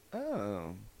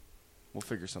 Oh. We'll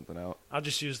figure something out. I'll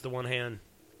just use the one hand.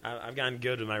 I've gotten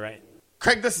good with my right.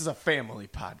 Craig, this is a family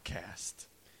podcast.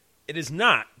 It is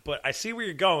not, but I see where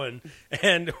you're going,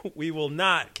 and we will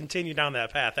not continue down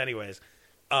that path anyways.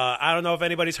 I don't know if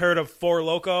anybody's heard of Four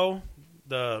Loko,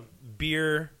 the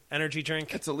beer energy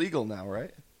drink. It's illegal now,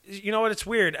 right? You know what? It's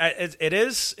weird. It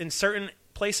is in certain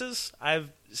places.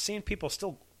 I've seen people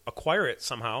still acquire it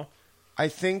somehow. I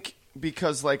think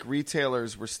because like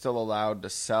retailers were still allowed to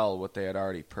sell what they had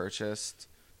already purchased,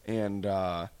 and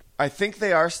I think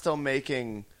they are still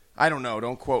making. I don't know.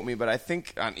 Don't quote me, but I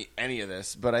think on any of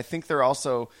this. But I think they're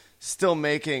also still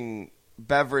making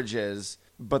beverages,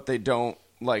 but they don't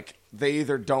like. They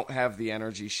either don't have the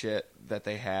energy shit that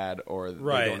they had, or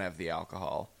they don't have the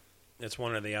alcohol. It's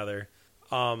one or the other.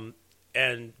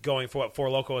 And going for what Four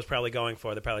Loko was probably going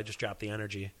for, they probably just dropped the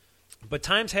energy. But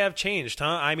times have changed, huh?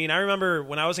 I mean, I remember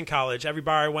when I was in college, every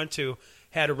bar I went to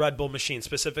had a Red Bull machine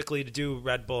specifically to do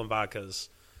Red Bull and vodkas.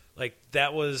 Like,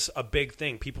 that was a big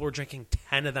thing. People were drinking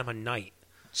 10 of them a night.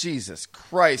 Jesus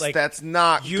Christ, like, that's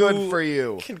not good for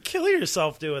you. You can kill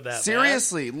yourself doing that.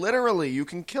 Seriously, literally, you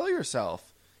can kill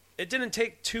yourself. It didn't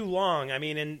take too long. I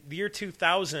mean, in the year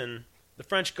 2000, the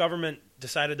French government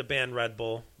decided to ban Red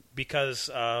Bull because...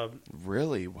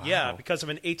 really? Wow. Yeah, because of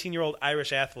an 18-year-old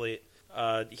Irish athlete.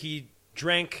 He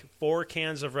drank 4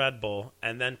 cans of Red Bull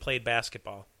and then played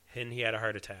basketball, and he had a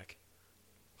heart attack.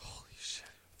 Holy shit.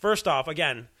 First off,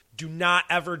 again, do not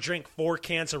ever drink 4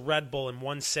 cans of Red Bull in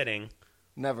one sitting.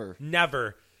 Never.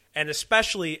 Never. And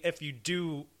especially if you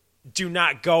do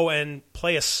not go and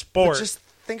play a sport. But just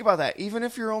think about that. Even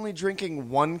if you're only drinking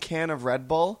 1 can of Red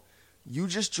Bull, you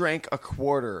just drank a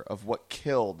quarter of what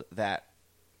killed that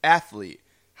athlete.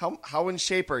 How in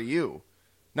shape are you?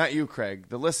 Not you, Craig,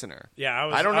 the listener. Yeah, I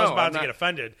was about to get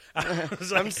offended.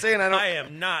 I'm saying I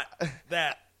am not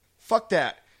that. Fuck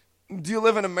that. Do you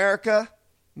live in America?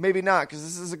 Maybe not, because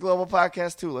this is a global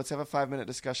podcast too. Let's have a 5-minute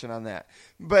discussion on that.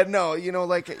 But no, you know,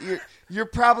 like you're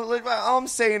probably. All I'm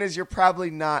saying is you're probably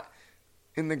not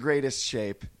in the greatest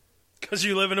shape. Because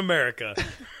you live in America.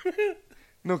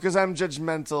 No, because I'm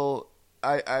judgmental.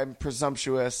 I'm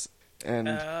presumptuous, and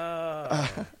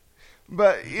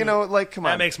But, you know, like, come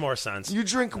on. That makes more sense. You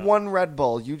drink one Red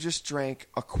Bull, you just drank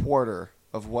a quarter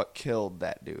of what killed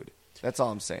that dude. That's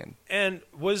all I'm saying. And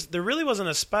there really wasn't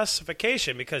a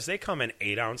specification because they come in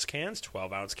 8-ounce cans,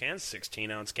 12-ounce cans,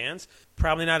 16-ounce cans.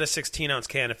 Probably not a 16-ounce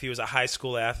can. If he was a high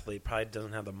school athlete, probably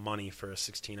doesn't have the money for a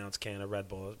 16-ounce can of Red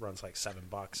Bull. It runs like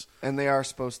 $7. And they are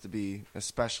supposed to be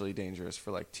especially dangerous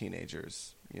for, like,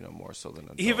 teenagers, you know, more so than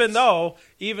adults.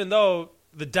 Even though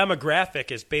the demographic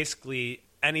is basically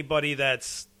anybody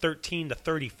that's 13 to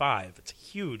 35. It's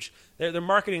huge. They're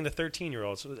marketing the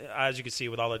 13-year-olds, as you can see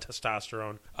with all the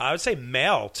testosterone. I would say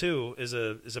male too is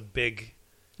a big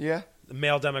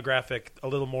male demographic, a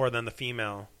little more than the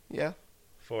female. Yeah.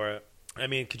 For it. I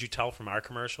mean, could you tell from our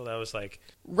commercial that was like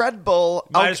Red Bull?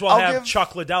 Might as well have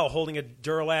Chuck Liddell holding a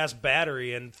Duralast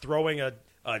battery and throwing a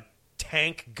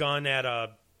tank gun at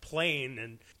a plane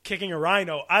and kicking a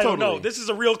rhino. I don't know. This is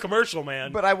a real commercial,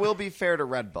 man. But I will be fair to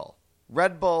Red Bull.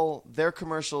 Red Bull, their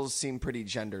commercials seem pretty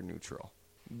gender neutral.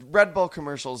 Red Bull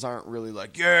commercials aren't really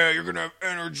like, yeah, you're going to have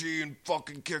energy and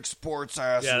fucking kick sports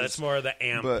asses. Yeah, that's more of the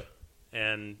Amp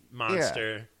and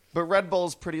Monster. Yeah. But Red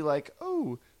Bull's pretty like,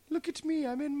 oh, look at me,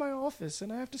 I'm in my office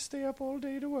and I have to stay up all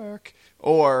day to work.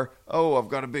 Or, oh, I've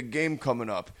got a big game coming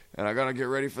up and I got to get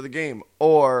ready for the game.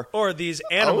 Or these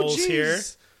animals here.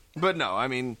 But no, I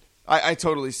mean, I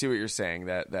totally see what you're saying,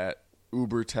 that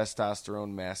uber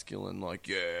testosterone masculine, like,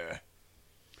 yeah.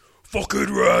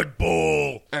 Fucking Red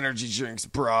Bull. Energy drinks,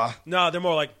 brah. No, they're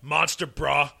more like Monster,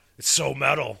 brah. It's so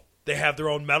metal. They have their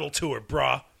own metal to it,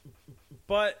 brah.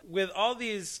 But with all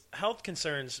these health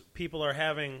concerns people are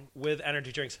having with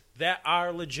energy drinks that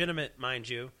are legitimate, mind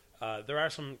you, there are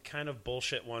some kind of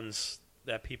bullshit ones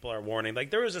that people are warning.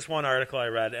 Like, there was this one article I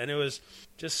read, and it was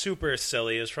just super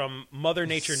silly. It was from Mother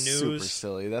Nature News. Super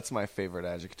silly. That's my favorite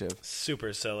adjective.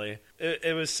 Super silly.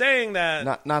 It was saying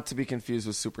that... Not to be confused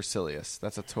with supercilious.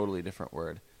 That's a totally different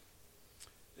word.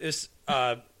 It's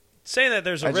saying that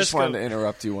there's a risk of... I just wanted to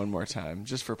interrupt you one more time,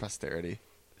 just for posterity.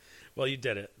 Well, you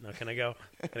did it. Now, can I go?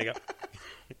 Can I go?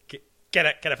 Can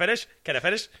I finish? Can I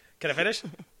finish? Can I finish?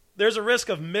 There's a risk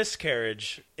of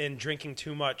miscarriage in drinking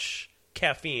too much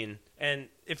caffeine. And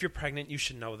if you're pregnant, you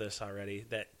should know this already,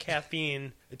 that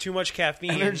caffeine, too much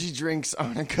caffeine... Energy drinks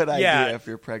aren't a good idea if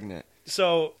you're pregnant.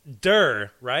 So,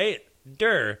 right?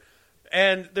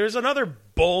 And there's another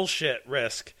bullshit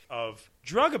risk of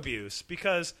drug abuse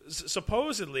because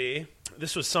supposedly,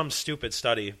 this was some stupid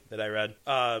study that I read,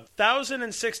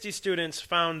 1,060 students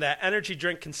found that energy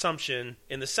drink consumption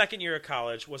in the second year of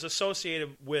college was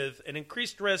associated with an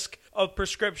increased risk of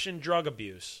prescription drug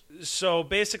abuse. So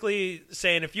basically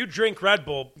saying if you drink Red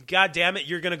Bull, God damn it,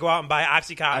 you're going to go out and buy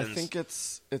Oxycontins. I think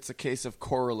it's a case of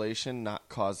correlation, not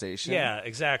causation. Yeah,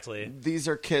 exactly. These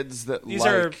are kids that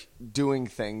doing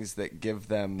things that give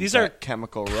them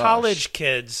chemical rush. College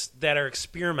kids that are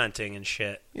experimenting and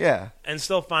shit. Yeah. And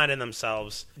still finding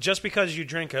themselves. Just because you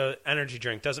drink an energy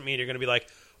drink doesn't mean you're going to be like,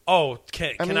 oh,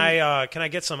 can I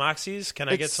get some oxys? Can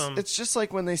I get some? It's just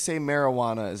like when they say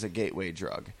marijuana is a gateway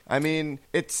drug. I mean,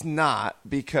 it's not,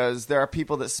 because there are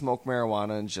people that smoke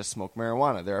marijuana and just smoke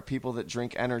marijuana. There are people that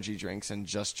drink energy drinks and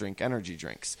just drink energy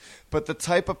drinks. But the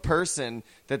type of person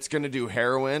that's going to do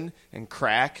heroin and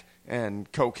crack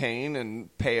and cocaine and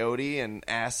peyote and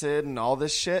acid and all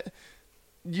this shit,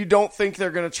 you don't think they're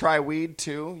going to try weed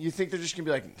too? You think they're just going to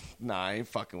be like, nah, I ain't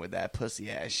fucking with that pussy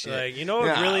ass shit. Like, you know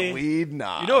what weed?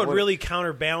 Nah. You know what really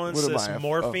counterbalance this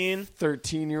morphine?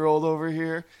 13-year-old over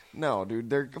here? No,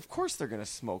 dude. Of course they're going to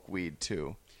smoke weed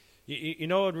too. You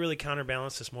know what would really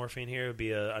counterbalance this morphine here? It would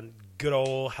be a good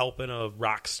old helping of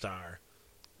Rockstar.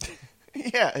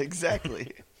 Yeah,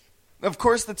 exactly. Of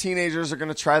course the teenagers are going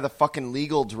to try the fucking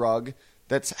legal drug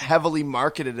that's heavily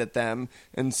marketed at them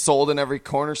and sold in every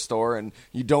corner store, and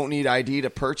you don't need ID to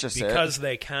purchase it. Because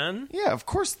they can? Yeah, of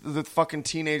course the fucking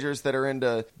teenagers that are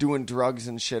into doing drugs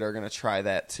and shit are going to try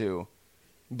that too.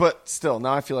 But still,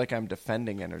 now I feel like I'm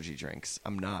defending energy drinks.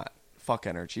 I'm not. Fuck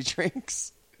energy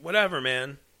drinks. Whatever,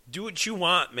 man. Do what you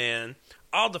want, man.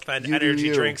 I'll defend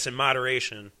energy drinks in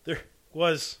moderation. There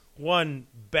was one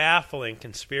baffling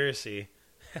conspiracy.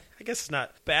 I guess it's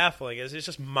not baffling. It's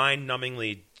just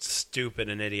mind-numbingly stupid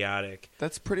and idiotic.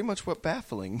 That's pretty much what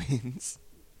baffling means.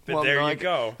 But you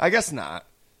go. I guess not.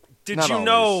 Did not you always.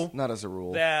 know not as a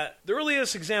rule. that the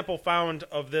earliest example found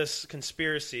of this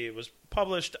conspiracy was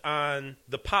published on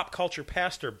the Pop Culture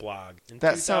Pastor blog in 2010.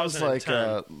 That sounds like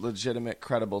a legitimate,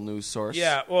 credible news source.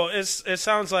 Yeah, well, it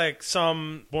sounds like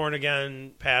some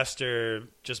born-again pastor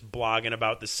just blogging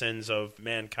about the sins of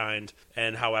mankind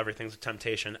and how everything's a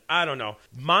temptation. I don't know.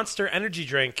 Monster Energy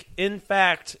Drink, in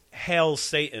fact, hails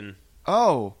Satan.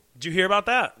 Oh. Did you hear about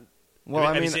that?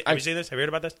 Well, have you seen this? Have you heard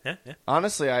about this? Yeah.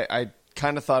 Honestly, I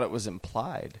kind of thought it was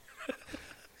implied.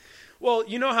 Well,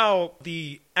 you know how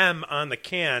the M on the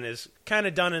can is kind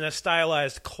of done in a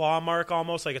stylized claw mark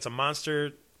almost, like it's a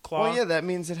monster claw? Well, yeah, that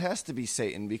means it has to be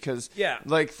Satan because, Yeah.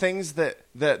 like, things that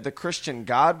the Christian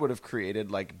God would have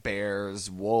created, like bears,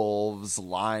 wolves,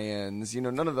 lions,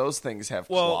 none of those things have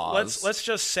claws. Well, let's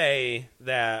just say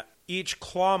that each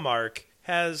claw mark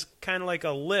has kind of like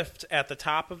a lift at the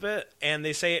top of it, and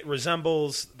they say it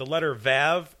resembles the letter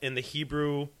Vav in the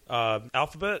Hebrew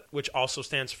alphabet, which also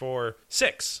stands for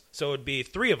 6. So it would be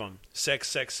 3 of them,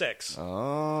 666.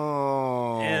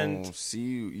 Oh, And see,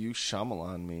 you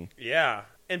Shyamalan me. yeah.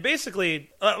 And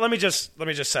basically, let me just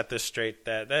set this straight.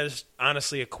 That is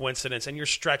honestly a coincidence, and you're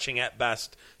stretching at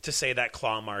best to say that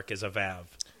claw mark is a Vav.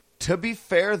 To be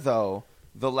fair, though,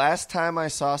 the last time I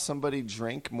saw somebody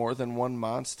drink more than one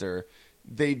Monster,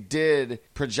 they did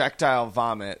projectile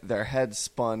vomit. Their head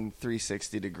spun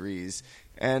 360 degrees,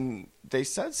 and they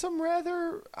said some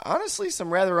rather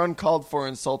uncalled for,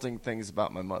 insulting things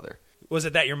about my mother. Was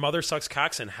it that your mother sucks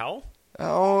cocks in hell?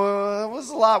 Oh, it was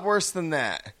a lot worse than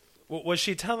that. Was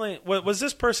she telling? Was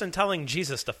this person telling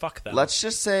Jesus to fuck them? Let's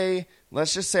just say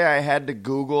I had to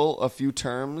Google a few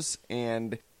terms,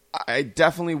 and I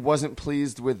definitely wasn't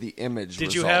pleased with the image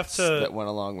Did results you have to that went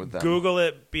along with them. Google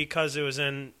it because it was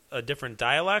in a different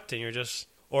dialect, and you're just,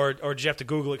 or did you have to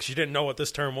Google it because you didn't know what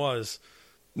this term was?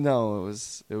 No, it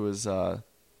was.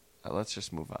 Let's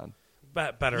just move on.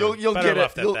 Better. You'll better get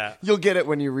left it. at that. You'll get it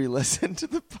when you re-listen to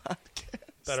the podcast.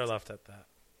 Better left at that.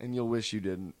 And you'll wish you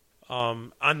didn't.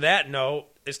 On that note,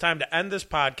 it's time to end this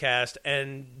podcast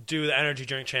and do the energy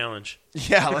drink challenge.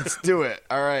 Yeah, let's do it.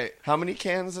 All right. How many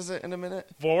cans is it in a minute?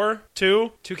 4,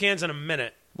 2 cans in a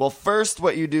minute. Well, first,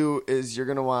 what you do is you're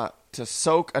going to want to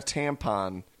soak a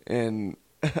tampon in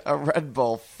a Red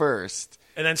Bull first.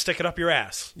 And then stick it up your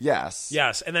ass. Yes.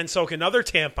 Yes, and then soak another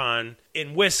tampon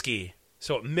in whiskey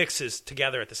so it mixes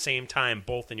together at the same time,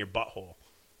 both in your butthole.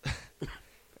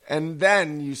 And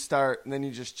then you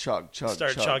just chug,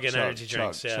 Start chugging energy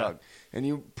drinks, yeah. chug. And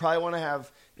you probably want to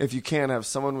have, if you can, have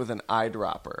someone with an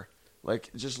eyedropper.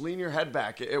 Like, just lean your head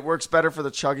back. It works better for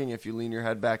the chugging if you lean your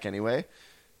head back anyway.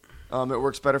 It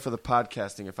works better for the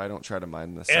podcasting if I don't try to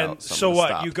mime this out. And so what?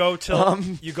 Stop.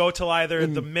 You go till either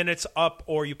the minute's up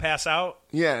or you pass out?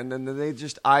 Yeah, and then they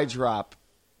just eye drop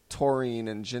taurine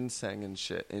and ginseng and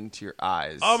shit into your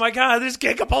eyes. Oh my god, there's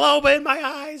giga biloba in my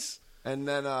eyes. And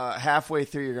then halfway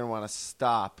through, you're going to want to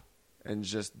stop and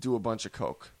just do a bunch of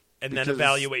coke. And then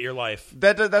evaluate your life.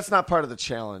 That's not part of the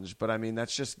challenge, but I mean,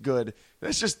 that's just good.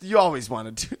 That's just, you always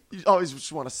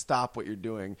just want to stop what you're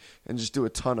doing and just do a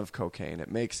ton of cocaine.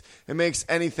 It makes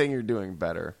anything you're doing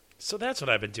better. So that's what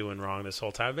I've been doing wrong this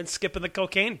whole time. I've been skipping the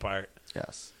cocaine part.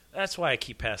 Yes. That's why I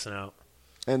keep passing out.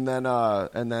 And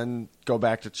then go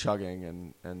back to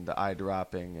chugging and the eye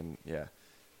dropping and yeah.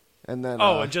 And then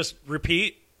and just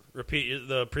repeat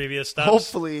the previous steps.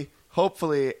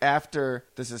 Hopefully after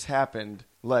this has happened,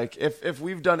 like if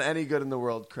we've done any good in the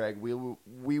world, Craig,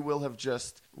 we will have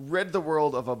just rid the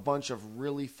world of a bunch of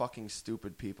really fucking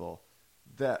stupid people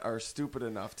that are stupid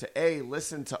enough to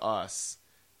listen to us.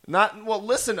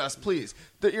 Listen to us, please.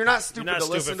 That you're not stupid to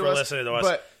listen to us,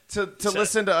 but to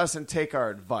listen to us and take our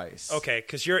advice. Okay,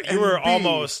 because you were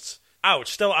almost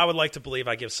ouch. Still, I would like to believe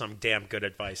I give some damn good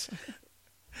advice.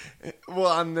 Well,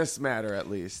 on this matter at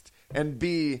least, and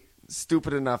be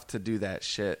stupid enough to do that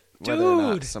shit, whether or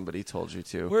not somebody told you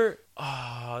to.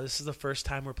 This is the first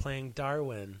time we're playing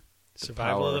Darwin.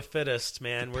 Survival of the fittest,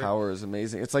 man. Power is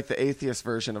amazing. It's like the atheist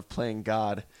version of playing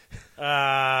God.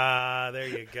 There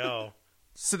you go.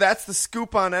 So that's the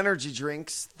scoop on energy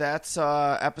drinks. That's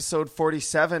episode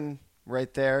 47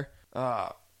 right there.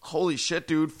 Holy shit,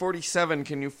 dude. 47.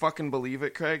 Can you fucking believe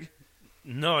it, Craig?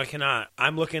 No, I cannot.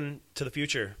 I'm looking to the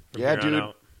future from yeah, here dude. on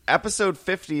out. Episode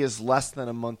 50 is less than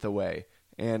a month away.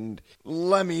 And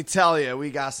let me tell you, we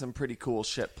got some pretty cool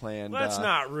shit planned. Let's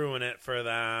not ruin it for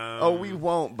them. Oh, we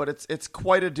won't, but it's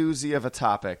quite a doozy of a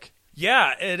topic.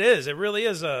 Yeah, it is. It really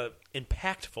is a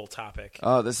impactful topic.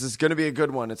 Oh, this is going to be a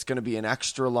good one. It's going to be an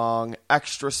extra long,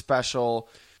 extra special,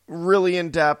 really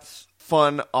in-depth,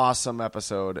 fun, awesome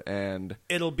episode. And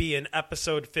it'll be an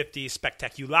episode 50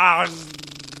 spectacular.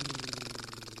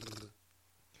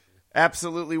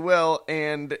 Absolutely will.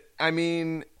 And I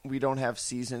mean, we don't have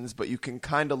seasons, but you can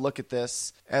kind of look at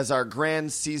this as our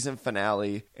grand season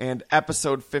finale. And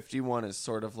episode 51 is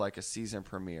sort of like a season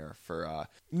premiere for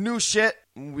new shit.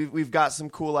 We've got some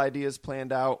cool ideas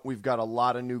planned out. We've got a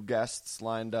lot of new guests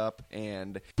lined up.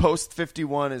 And post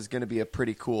 51 is going to be a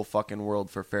pretty cool fucking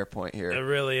world for Fairpoint here. It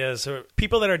really is.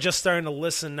 People that are just starting to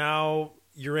listen now,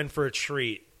 you're in for a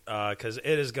treat because it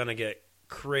is going to get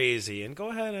crazy. And go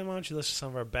ahead and why don't you listen to some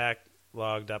of our back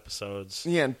logged episodes.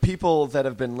 Yeah, and people that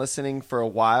have been listening for a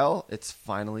while, it's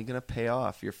finally going to pay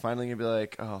off. You're finally going to be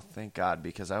like, oh, thank God,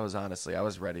 because I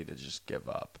was ready to just give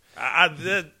up. I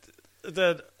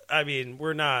mean,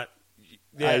 we're not.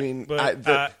 Yeah, I mean, but,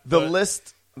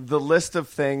 the list of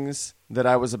things that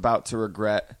I was about to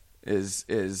regret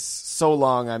is so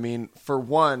long. I mean, for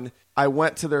one, I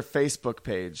went to their Facebook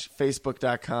page,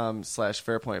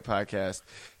 facebook.com/Fairpoint Podcast,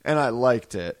 and I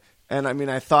liked it. And I mean,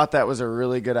 I thought that was a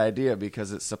really good idea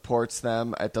because it supports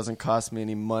them. It doesn't cost me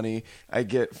any money. I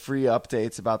get free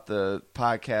updates about the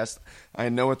podcast. I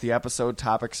know what the episode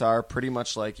topics are pretty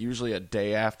much like usually a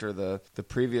day after the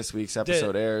previous week's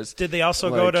episode airs. Did they also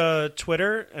go to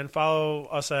Twitter and follow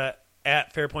us at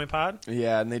Fairpoint Pod?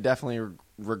 Yeah, and they definitely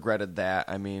regretted that.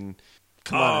 I mean,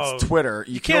 come on, it's Twitter.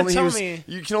 You can only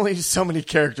use so many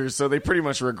characters, so they pretty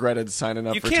much regretted signing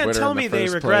up for Twitter. You can't tell me they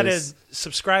regretted place.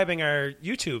 Subscribing our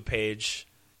YouTube page.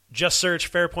 Just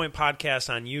search Fairpoint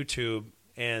Podcast on YouTube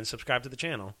and subscribe to the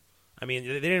channel. I mean,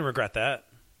 they didn't regret that,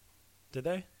 did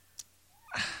they?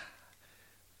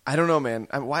 I don't know, man.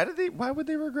 Why would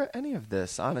they regret any of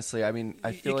this? Honestly, I mean,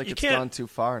 I feel like it's gone too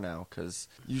far now because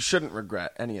you shouldn't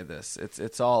regret any of this.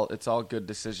 It's all good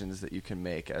decisions that you can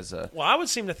make as a. Well, I would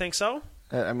seem to think so.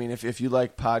 I mean, if you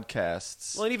like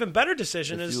podcasts, well, an even better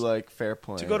decision if is you like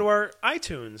Fairpoint to go to our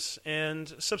iTunes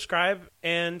and subscribe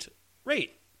and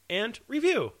rate and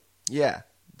review. Yeah,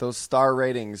 those star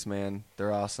ratings, man,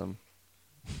 they're awesome.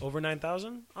 Over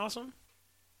 9,000, awesome.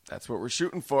 That's what we're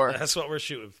shooting for. That's what we're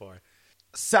shooting for.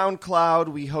 SoundCloud,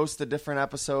 we host a different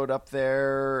episode up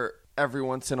there every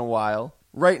once in a while.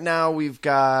 Right now, we've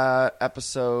got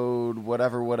episode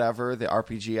whatever, the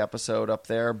RPG episode up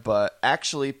there. But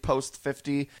actually, post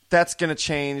 50, that's going to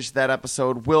change. That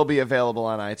episode will be available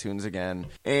on iTunes again.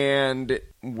 And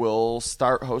we'll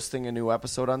start hosting a new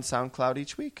episode on SoundCloud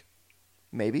each week.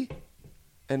 Maybe.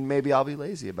 And maybe I'll be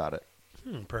lazy about it.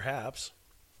 Perhaps.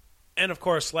 And, of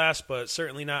course, last but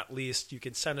certainly not least, you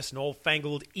can send us an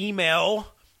old-fangled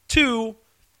email to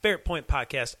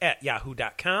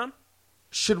fairpointpodcast@yahoo.com.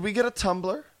 Should we get a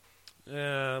Tumblr?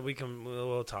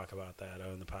 We'll talk about that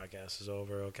when the podcast is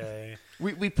over, okay?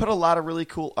 We put a lot of really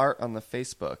cool art on the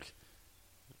Facebook.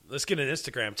 Let's get an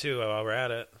Instagram, too, while we're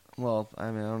at it. Well,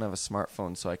 I mean, I don't have a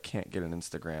smartphone, so I can't get an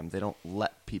Instagram. They don't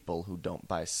let people who don't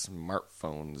buy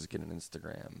smartphones get an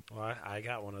Instagram. Well, I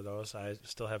got one of those. I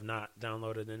still have not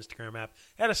downloaded an Instagram app.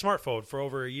 I had a smartphone for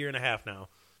over a year and a half now.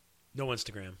 No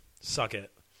Instagram. Suck it.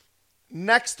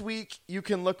 Next week, you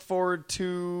can look forward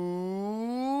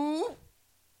to...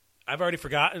 I've already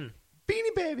forgotten.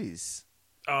 Beanie Babies.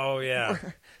 Oh, yeah.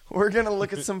 We're going to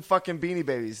look at some fucking Beanie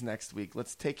Babies next week.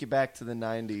 Let's take you back to the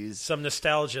 90s. Some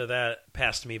nostalgia that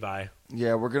passed me by.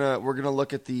 Yeah, we're gonna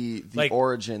look at the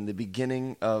origin, the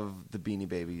beginning of the Beanie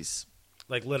Babies.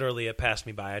 Like, literally, it passed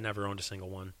me by. I never owned a single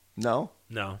one. No?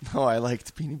 No. Oh, I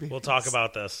liked Beanie Babies. We'll talk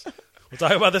about this. We'll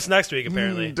talk about this next week,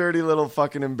 apparently. Dirty little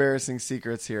fucking embarrassing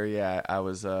secrets here. Yeah, I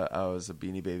was a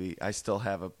Beanie Baby. I still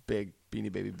have a big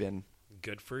Beanie Baby bin.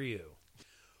 Good for you.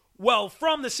 Well,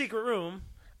 from the secret room...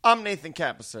 I'm Nathan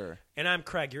Capisser. And I'm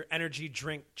Craig, your energy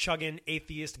drink chugging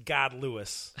atheist God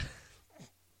Lewis.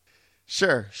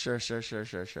 Sure.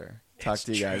 Talk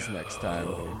to you guys next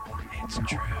time. It's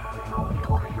true.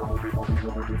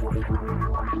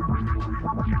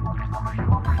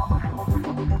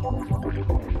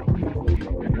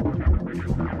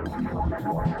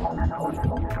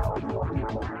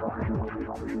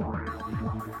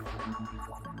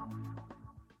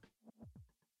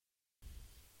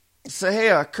 So,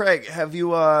 hey, Craig, have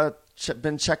you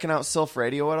been checking out Sylph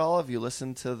Radio at all? Have you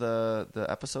listened to the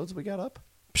episodes we got up?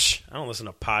 Psh, I don't listen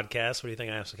to podcasts. What do you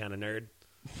think? I'm some kind of nerd.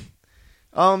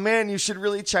 Oh, man, you should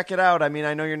really check it out. I mean,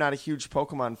 I know you're not a huge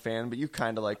Pokemon fan, but you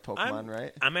kind of like Pokemon,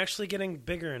 right? I'm actually getting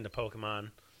bigger into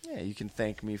Pokemon. Yeah, you can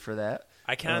thank me for that.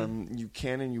 I can. You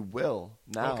can and you will.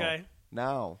 Now. Okay.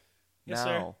 Now. Yes,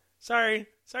 now. Sir.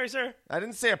 Sorry, sir. I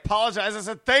didn't say apologize. I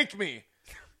said thank me.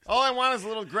 All I want is a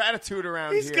little gratitude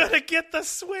around He's here. going to get the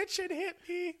switch and hit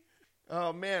me.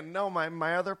 Oh, man. No,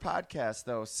 my other podcast,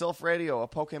 though, Sylph Radio, a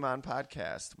Pokemon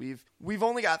podcast. We've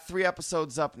only got 3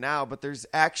 episodes up now, but there's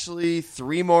actually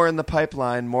 3 more in the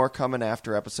pipeline, more coming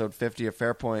after episode 50 of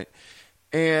Fairpoint.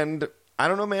 And I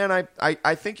don't know, man.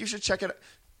 I think you should check it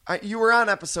out. You were on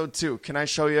episode 2. Can I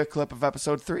show you a clip of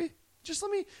episode 3? Just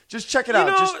check it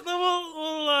out.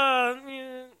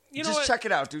 Check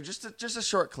it out, dude. Just a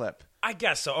short clip. I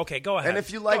guess so. Okay, go ahead. And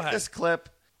if you like this clip,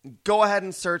 go ahead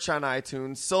and search on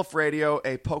iTunes, Sylph Radio,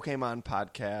 a Pokemon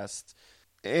podcast,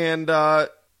 and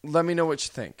let me know what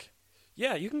you think.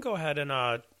 Yeah, you can go ahead and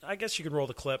I guess you can roll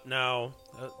the clip now,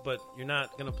 but you're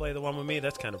not going to play the one with me?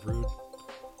 That's kind of rude.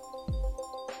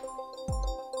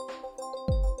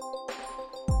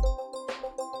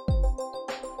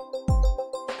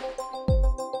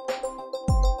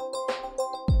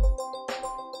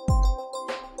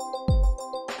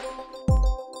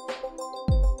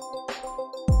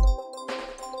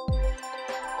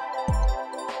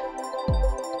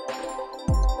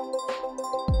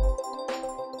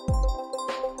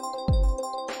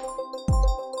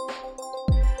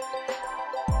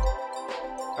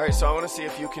 All right, so I want to see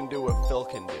if you can do what Phil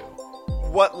can do.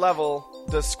 What level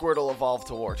does Squirtle evolve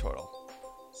to Wartortle?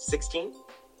 16?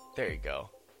 There you go.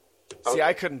 Okay. See,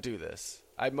 I couldn't do this.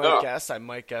 I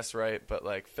might guess right, but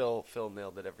like Phil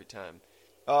nailed it every time.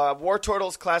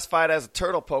 Wartortle's classified as a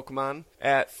turtle Pokemon.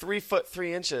 At 3 foot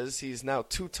 3 inches, he's now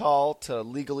too tall to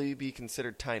legally be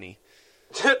considered tiny.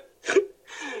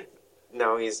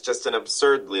 No, he's just an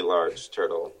absurdly large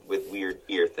turtle with weird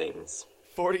ear things.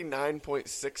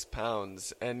 49.6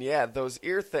 pounds. And yeah, those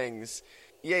ear things,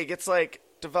 yeah, he gets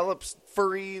develops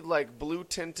furry, blue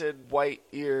tinted white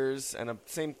ears and a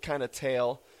same kind of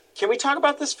tail. Can we talk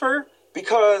about this fur?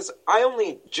 Because I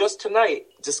only just tonight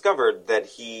discovered that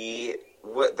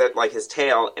his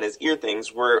tail and his ear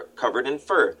things were covered in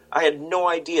fur. I had no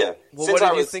idea. Well, Since what I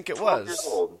did you was think it 12 was? years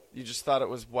old. You just thought it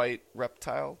was white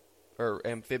reptile or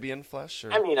amphibian flesh?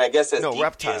 Or... I mean, I guess as deep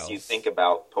reptiles. as you think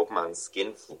about Pokemon's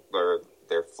skin or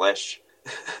their flesh,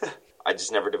 I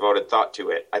just never devoted thought to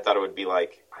it. I thought it would be I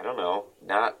don't know,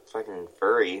 not fucking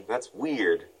furry. That's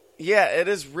weird. Yeah, it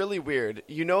is really weird.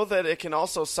 You know that it can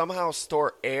also somehow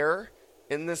store air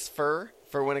in this fur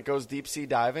for when it goes deep sea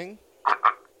diving?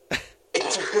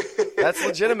 That's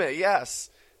legitimate, yes.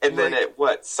 And then it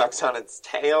sucks on its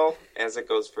tail as it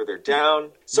goes further down.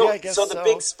 So, yeah, I guess so the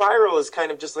big spiral is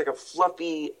kind of just like a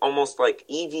fluffy, almost like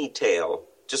Eevee tail,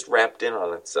 just wrapped in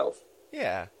on itself.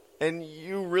 Yeah, and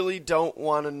you really don't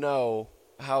want to know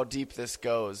how deep this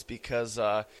goes because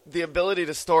the ability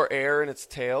to store air in its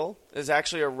tail is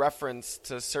actually a reference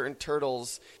to certain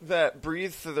turtles that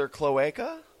breathe through their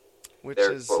cloaca, which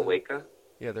is cloaca.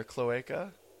 Yeah, their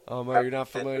cloaca. Are you not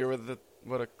familiar with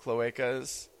what a cloaca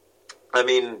is? I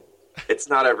mean, it's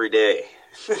not every day.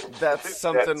 That's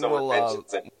something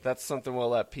that that's something we'll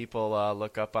let people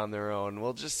look up on their own.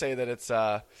 We'll just say that it's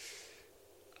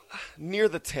near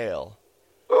the tail.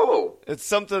 Oh. It's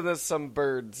something that some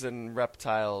birds and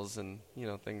reptiles and,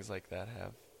 things like that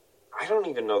have. I don't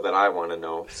even know that I want to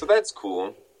know. So that's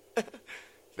cool.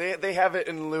 They have it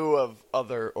in lieu of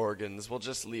other organs. We'll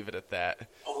just leave it at that.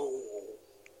 Oh.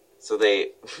 So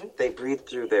they breathe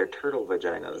through their turtle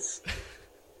vaginas.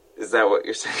 Is that what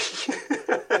you're saying?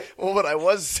 Well, what I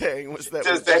was saying was that...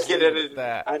 Does that get into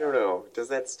that? I don't know. Does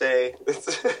that stay?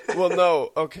 Well,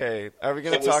 no. Okay. Are we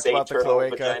going to talk about the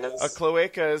cloaca? Vaginas? A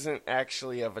cloaca isn't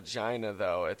actually a vagina,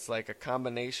 though. It's like a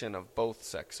combination of both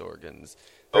sex organs.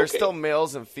 There's still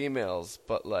males and females,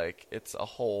 but, it's a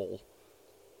whole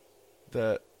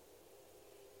that...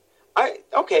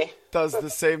 does the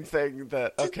same thing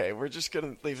that... Okay, we're just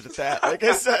going to leave it at that. Like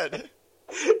I said...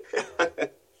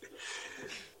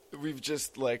 We've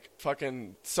just,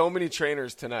 fucking... So many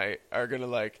trainers tonight are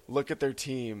gonna, look at their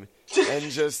team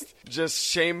and just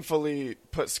shamefully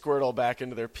put Squirtle back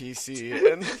into their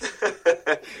PC and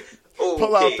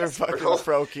pull out their fucking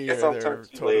Froakie or their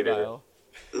Totodile.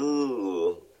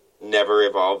 Ooh. Never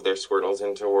evolve their Squirtles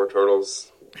into Wartortles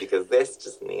because that's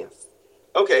just nasty.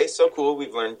 Okay, so cool.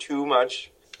 We've learned too much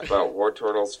about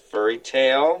Wartortle's furry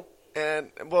tail.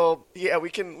 And, well, yeah, we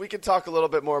can talk a little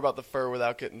bit more about the fur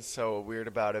without getting so weird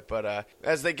about it. But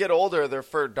as they get older, their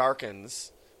fur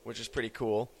darkens, which is pretty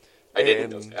cool. I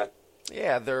didn't know that.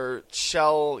 Yeah, their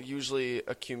shell usually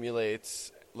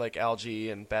accumulates, algae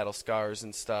and battle scars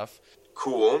and stuff.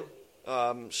 Cool.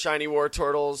 Shiny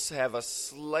Wartortles have a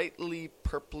slightly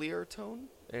purplier tone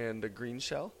and a green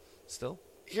shell still.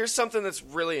 Here's something that's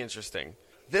really interesting.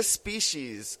 This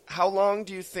species, how long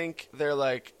do you think their,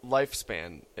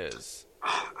 lifespan is?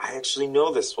 I actually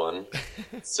know this one,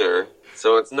 sir.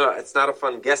 So it's not a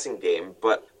fun guessing game,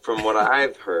 but from what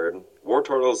I've heard,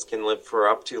 Wartortles can live for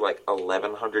up to,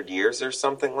 1,100 years or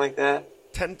something like that.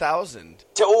 10,000.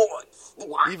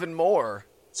 Even more.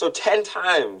 So 10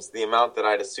 times the amount that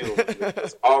I'd assume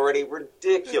is already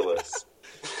ridiculous.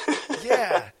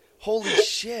 Yeah. Holy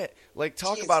shit.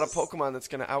 Talk Jesus. about a Pokemon that's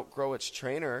going to outgrow its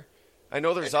trainer. I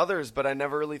know there's others, but I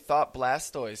never really thought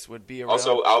Blastoise would be around.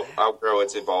 Also, outgrow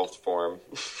its evolved form.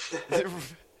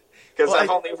 Because I've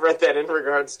only read that in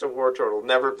regards to Wartortle,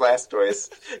 never Blastoise.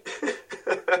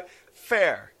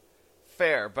 Fair.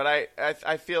 But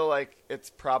I feel like it's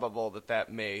probable that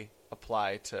may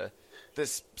apply to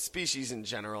this species in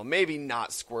general. Maybe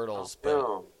not Squirtles, but...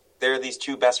 No. There are these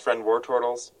two best friend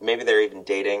Wartortles. Maybe they're even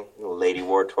dating. Lady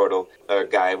Wartortle, or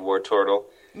Guy Wartortle.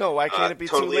 No, why can't it be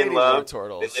totally two Lady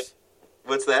Wartortles?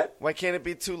 What's that? Why can't it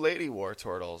be two Lady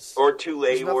Wartortles? Or two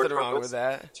Lady Wartortles. There's nothing wrong with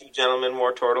that. Two gentlemen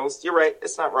Wartortles. You're right.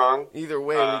 It's not wrong. Either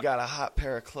way, we got a hot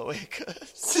pair of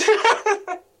cloacas.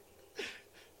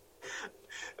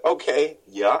 Okay.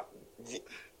 Yeah.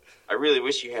 I really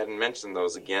wish you hadn't mentioned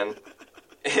those again.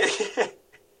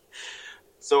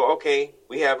 So, okay,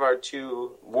 we have our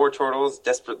two Wartortles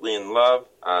desperately in love.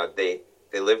 They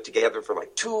They live together for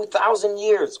like 2,000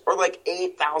 years or like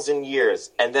 8,000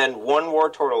 years. And then one war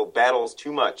turtle battles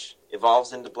too much,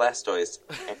 evolves into Blastoise,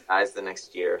 and dies the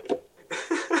next year.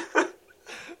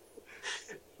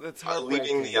 That's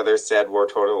leaving the other sad war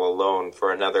turtle alone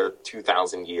for another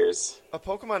 2,000 years. A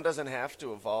Pokemon doesn't have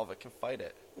to evolve; it can fight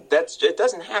it. It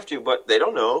doesn't have to, but they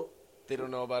don't know. They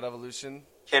don't know about evolution.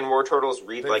 Can war turtles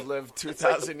read They've lived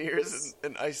 2,000 years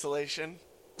in isolation.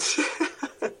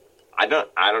 I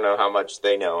don't know how much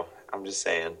they know. I'm just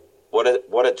saying. What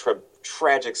a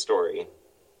tragic story.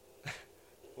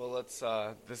 Well, let's.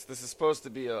 This is supposed to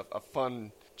be a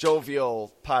fun,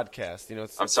 jovial podcast. You know.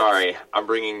 I'm sorry. I'm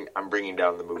bringing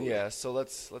down the mood. Yeah. So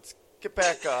let's get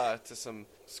back to some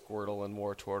Squirtle and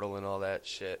Wartortle and all that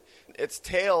shit. Its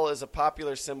tail is a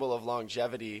popular symbol of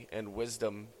longevity and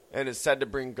wisdom, and is said to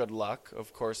bring good luck.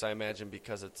 Of course, I imagine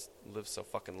because it lives so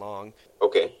fucking long.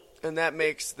 Okay. And that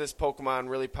makes this Pokemon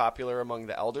really popular among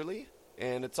the elderly,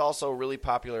 and it's also really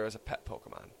popular as a pet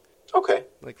Pokemon. Okay.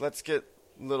 Like, let's get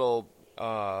little,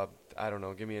 I don't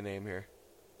know, give me a name here.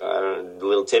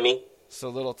 Little Timmy? So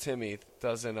little Timmy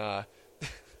doesn't,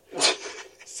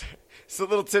 so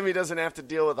little Timmy doesn't have to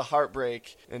deal with the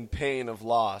heartbreak and pain of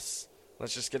loss.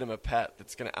 Let's just get him a pet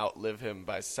that's going to outlive him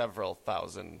by several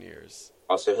thousand years.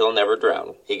 Also, he'll never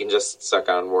drown. He can just suck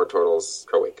on Wartortle's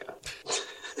cloaca.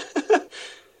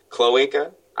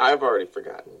 Cloaca? I've already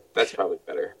forgotten. That's probably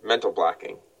better. Mental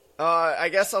blocking. I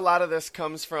guess a lot of this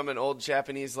comes from an old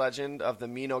Japanese legend of the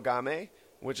Minogame,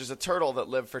 which is a turtle that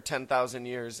lived for 10,000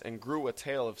 years and grew a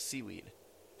tail of seaweed.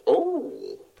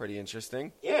 Oh. Pretty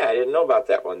interesting. Yeah, I didn't know about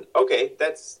that one. Okay,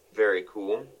 that's very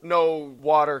cool. No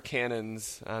water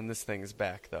cannons on this thing's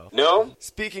back, though. No?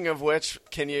 Speaking of which,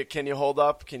 can you hold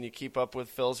up? Can you keep up with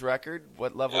Phil's record?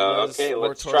 What level was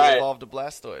Wartortle evolved to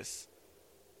Blastoise?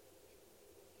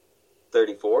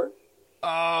 34?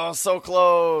 Oh, so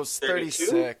close. 32?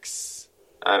 36.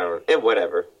 I don't know.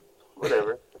 Whatever.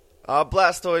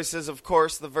 Blastoise is, of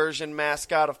course, the version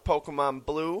mascot of Pokemon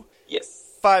Blue. Yes.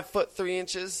 5 foot 3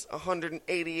 inches,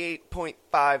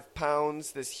 188.5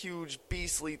 pounds. This huge,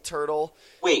 beastly turtle.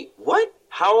 Wait, what?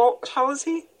 How is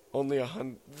he? Only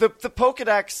 100. The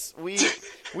Pokedex,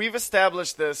 we've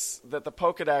established this, that the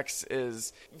Pokedex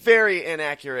is very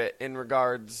inaccurate in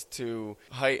regards to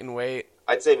height and weight.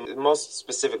 I'd say most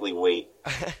specifically weight.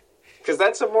 Because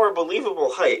that's a more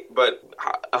believable height, but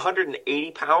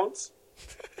 180 pounds?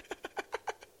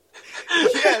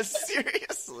 Yes,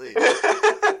 seriously.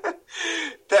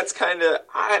 That's kind of,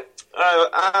 I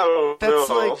don't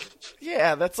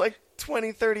know. That's like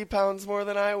 20, 30 pounds more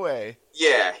than I weigh.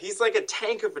 Yeah, he's like a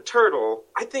tank of a turtle.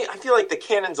 I feel like the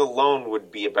cannons alone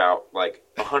would be about like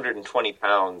 120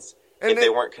 pounds if they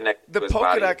weren't connected to his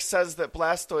body. The Pokedex says that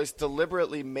Blastoise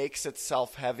deliberately makes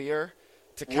itself heavier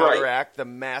to counteract the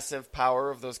massive power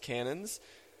of those cannons.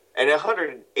 And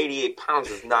 188 pounds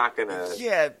is not gonna.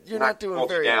 Yeah, you're not doing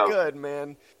very good,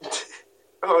 man.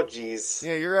 Oh, jeez.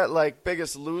 Yeah, you're at like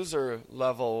Biggest Loser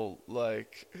level,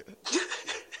 like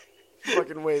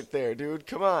fucking weight there, dude.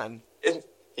 Come on. He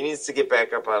needs to get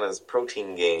back up on his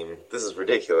protein game. This is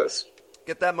ridiculous.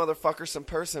 Get that motherfucker some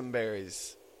person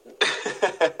berries.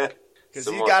 Because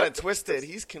he got it twisted.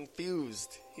 He's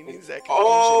confused. He needs that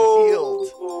confusion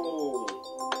healed.